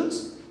 and he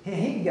shoots.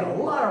 He could get a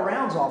lot of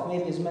rounds off,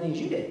 maybe as many as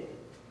you did.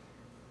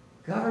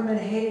 Government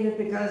hated it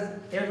because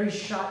every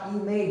shot you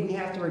made, we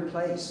have to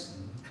replace.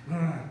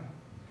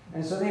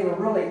 And so they were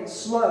really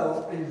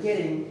slow in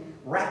getting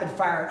rapid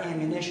fire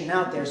ammunition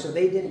out there, so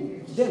they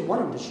didn't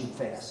want them to shoot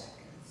fast.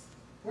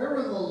 Where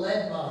were the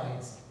lead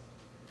mines?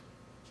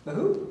 The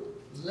who?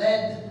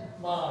 Lead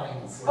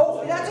mines.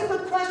 Oh, that's a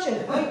good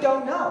question. I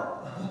don't know.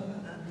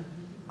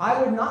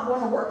 I would not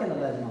want to work in a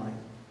lead mine.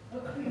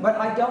 But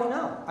I don't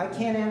know. I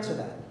can't answer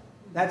that.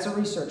 That's a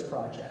research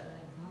project.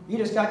 You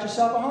just got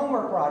yourself a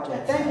homework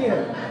project. Thank you.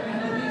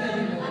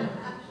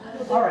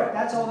 All right,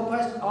 that's all the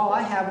questions. All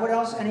I have. What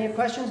else? Any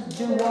questions?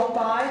 Do walk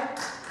by.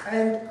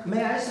 And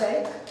may I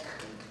say,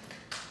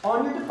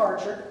 on your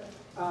departure,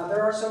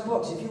 there are some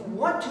books. If you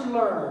want to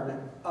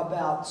learn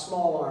about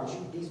small arms,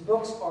 these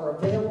books are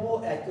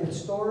available at good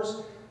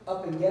stores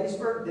up in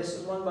Gettysburg. This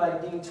is one by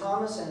Dean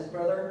Thomas and his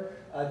brother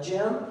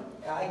Jim.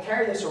 I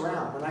carry this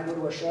around when I go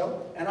to a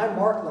show, and I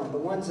mark them, the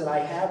ones that I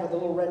have with the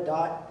little red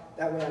dot.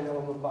 That way I know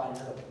I'm going to buy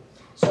another one.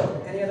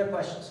 So, any other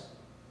questions?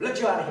 Let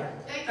you out of here.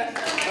 Thank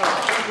you so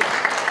much.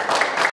 Thank you.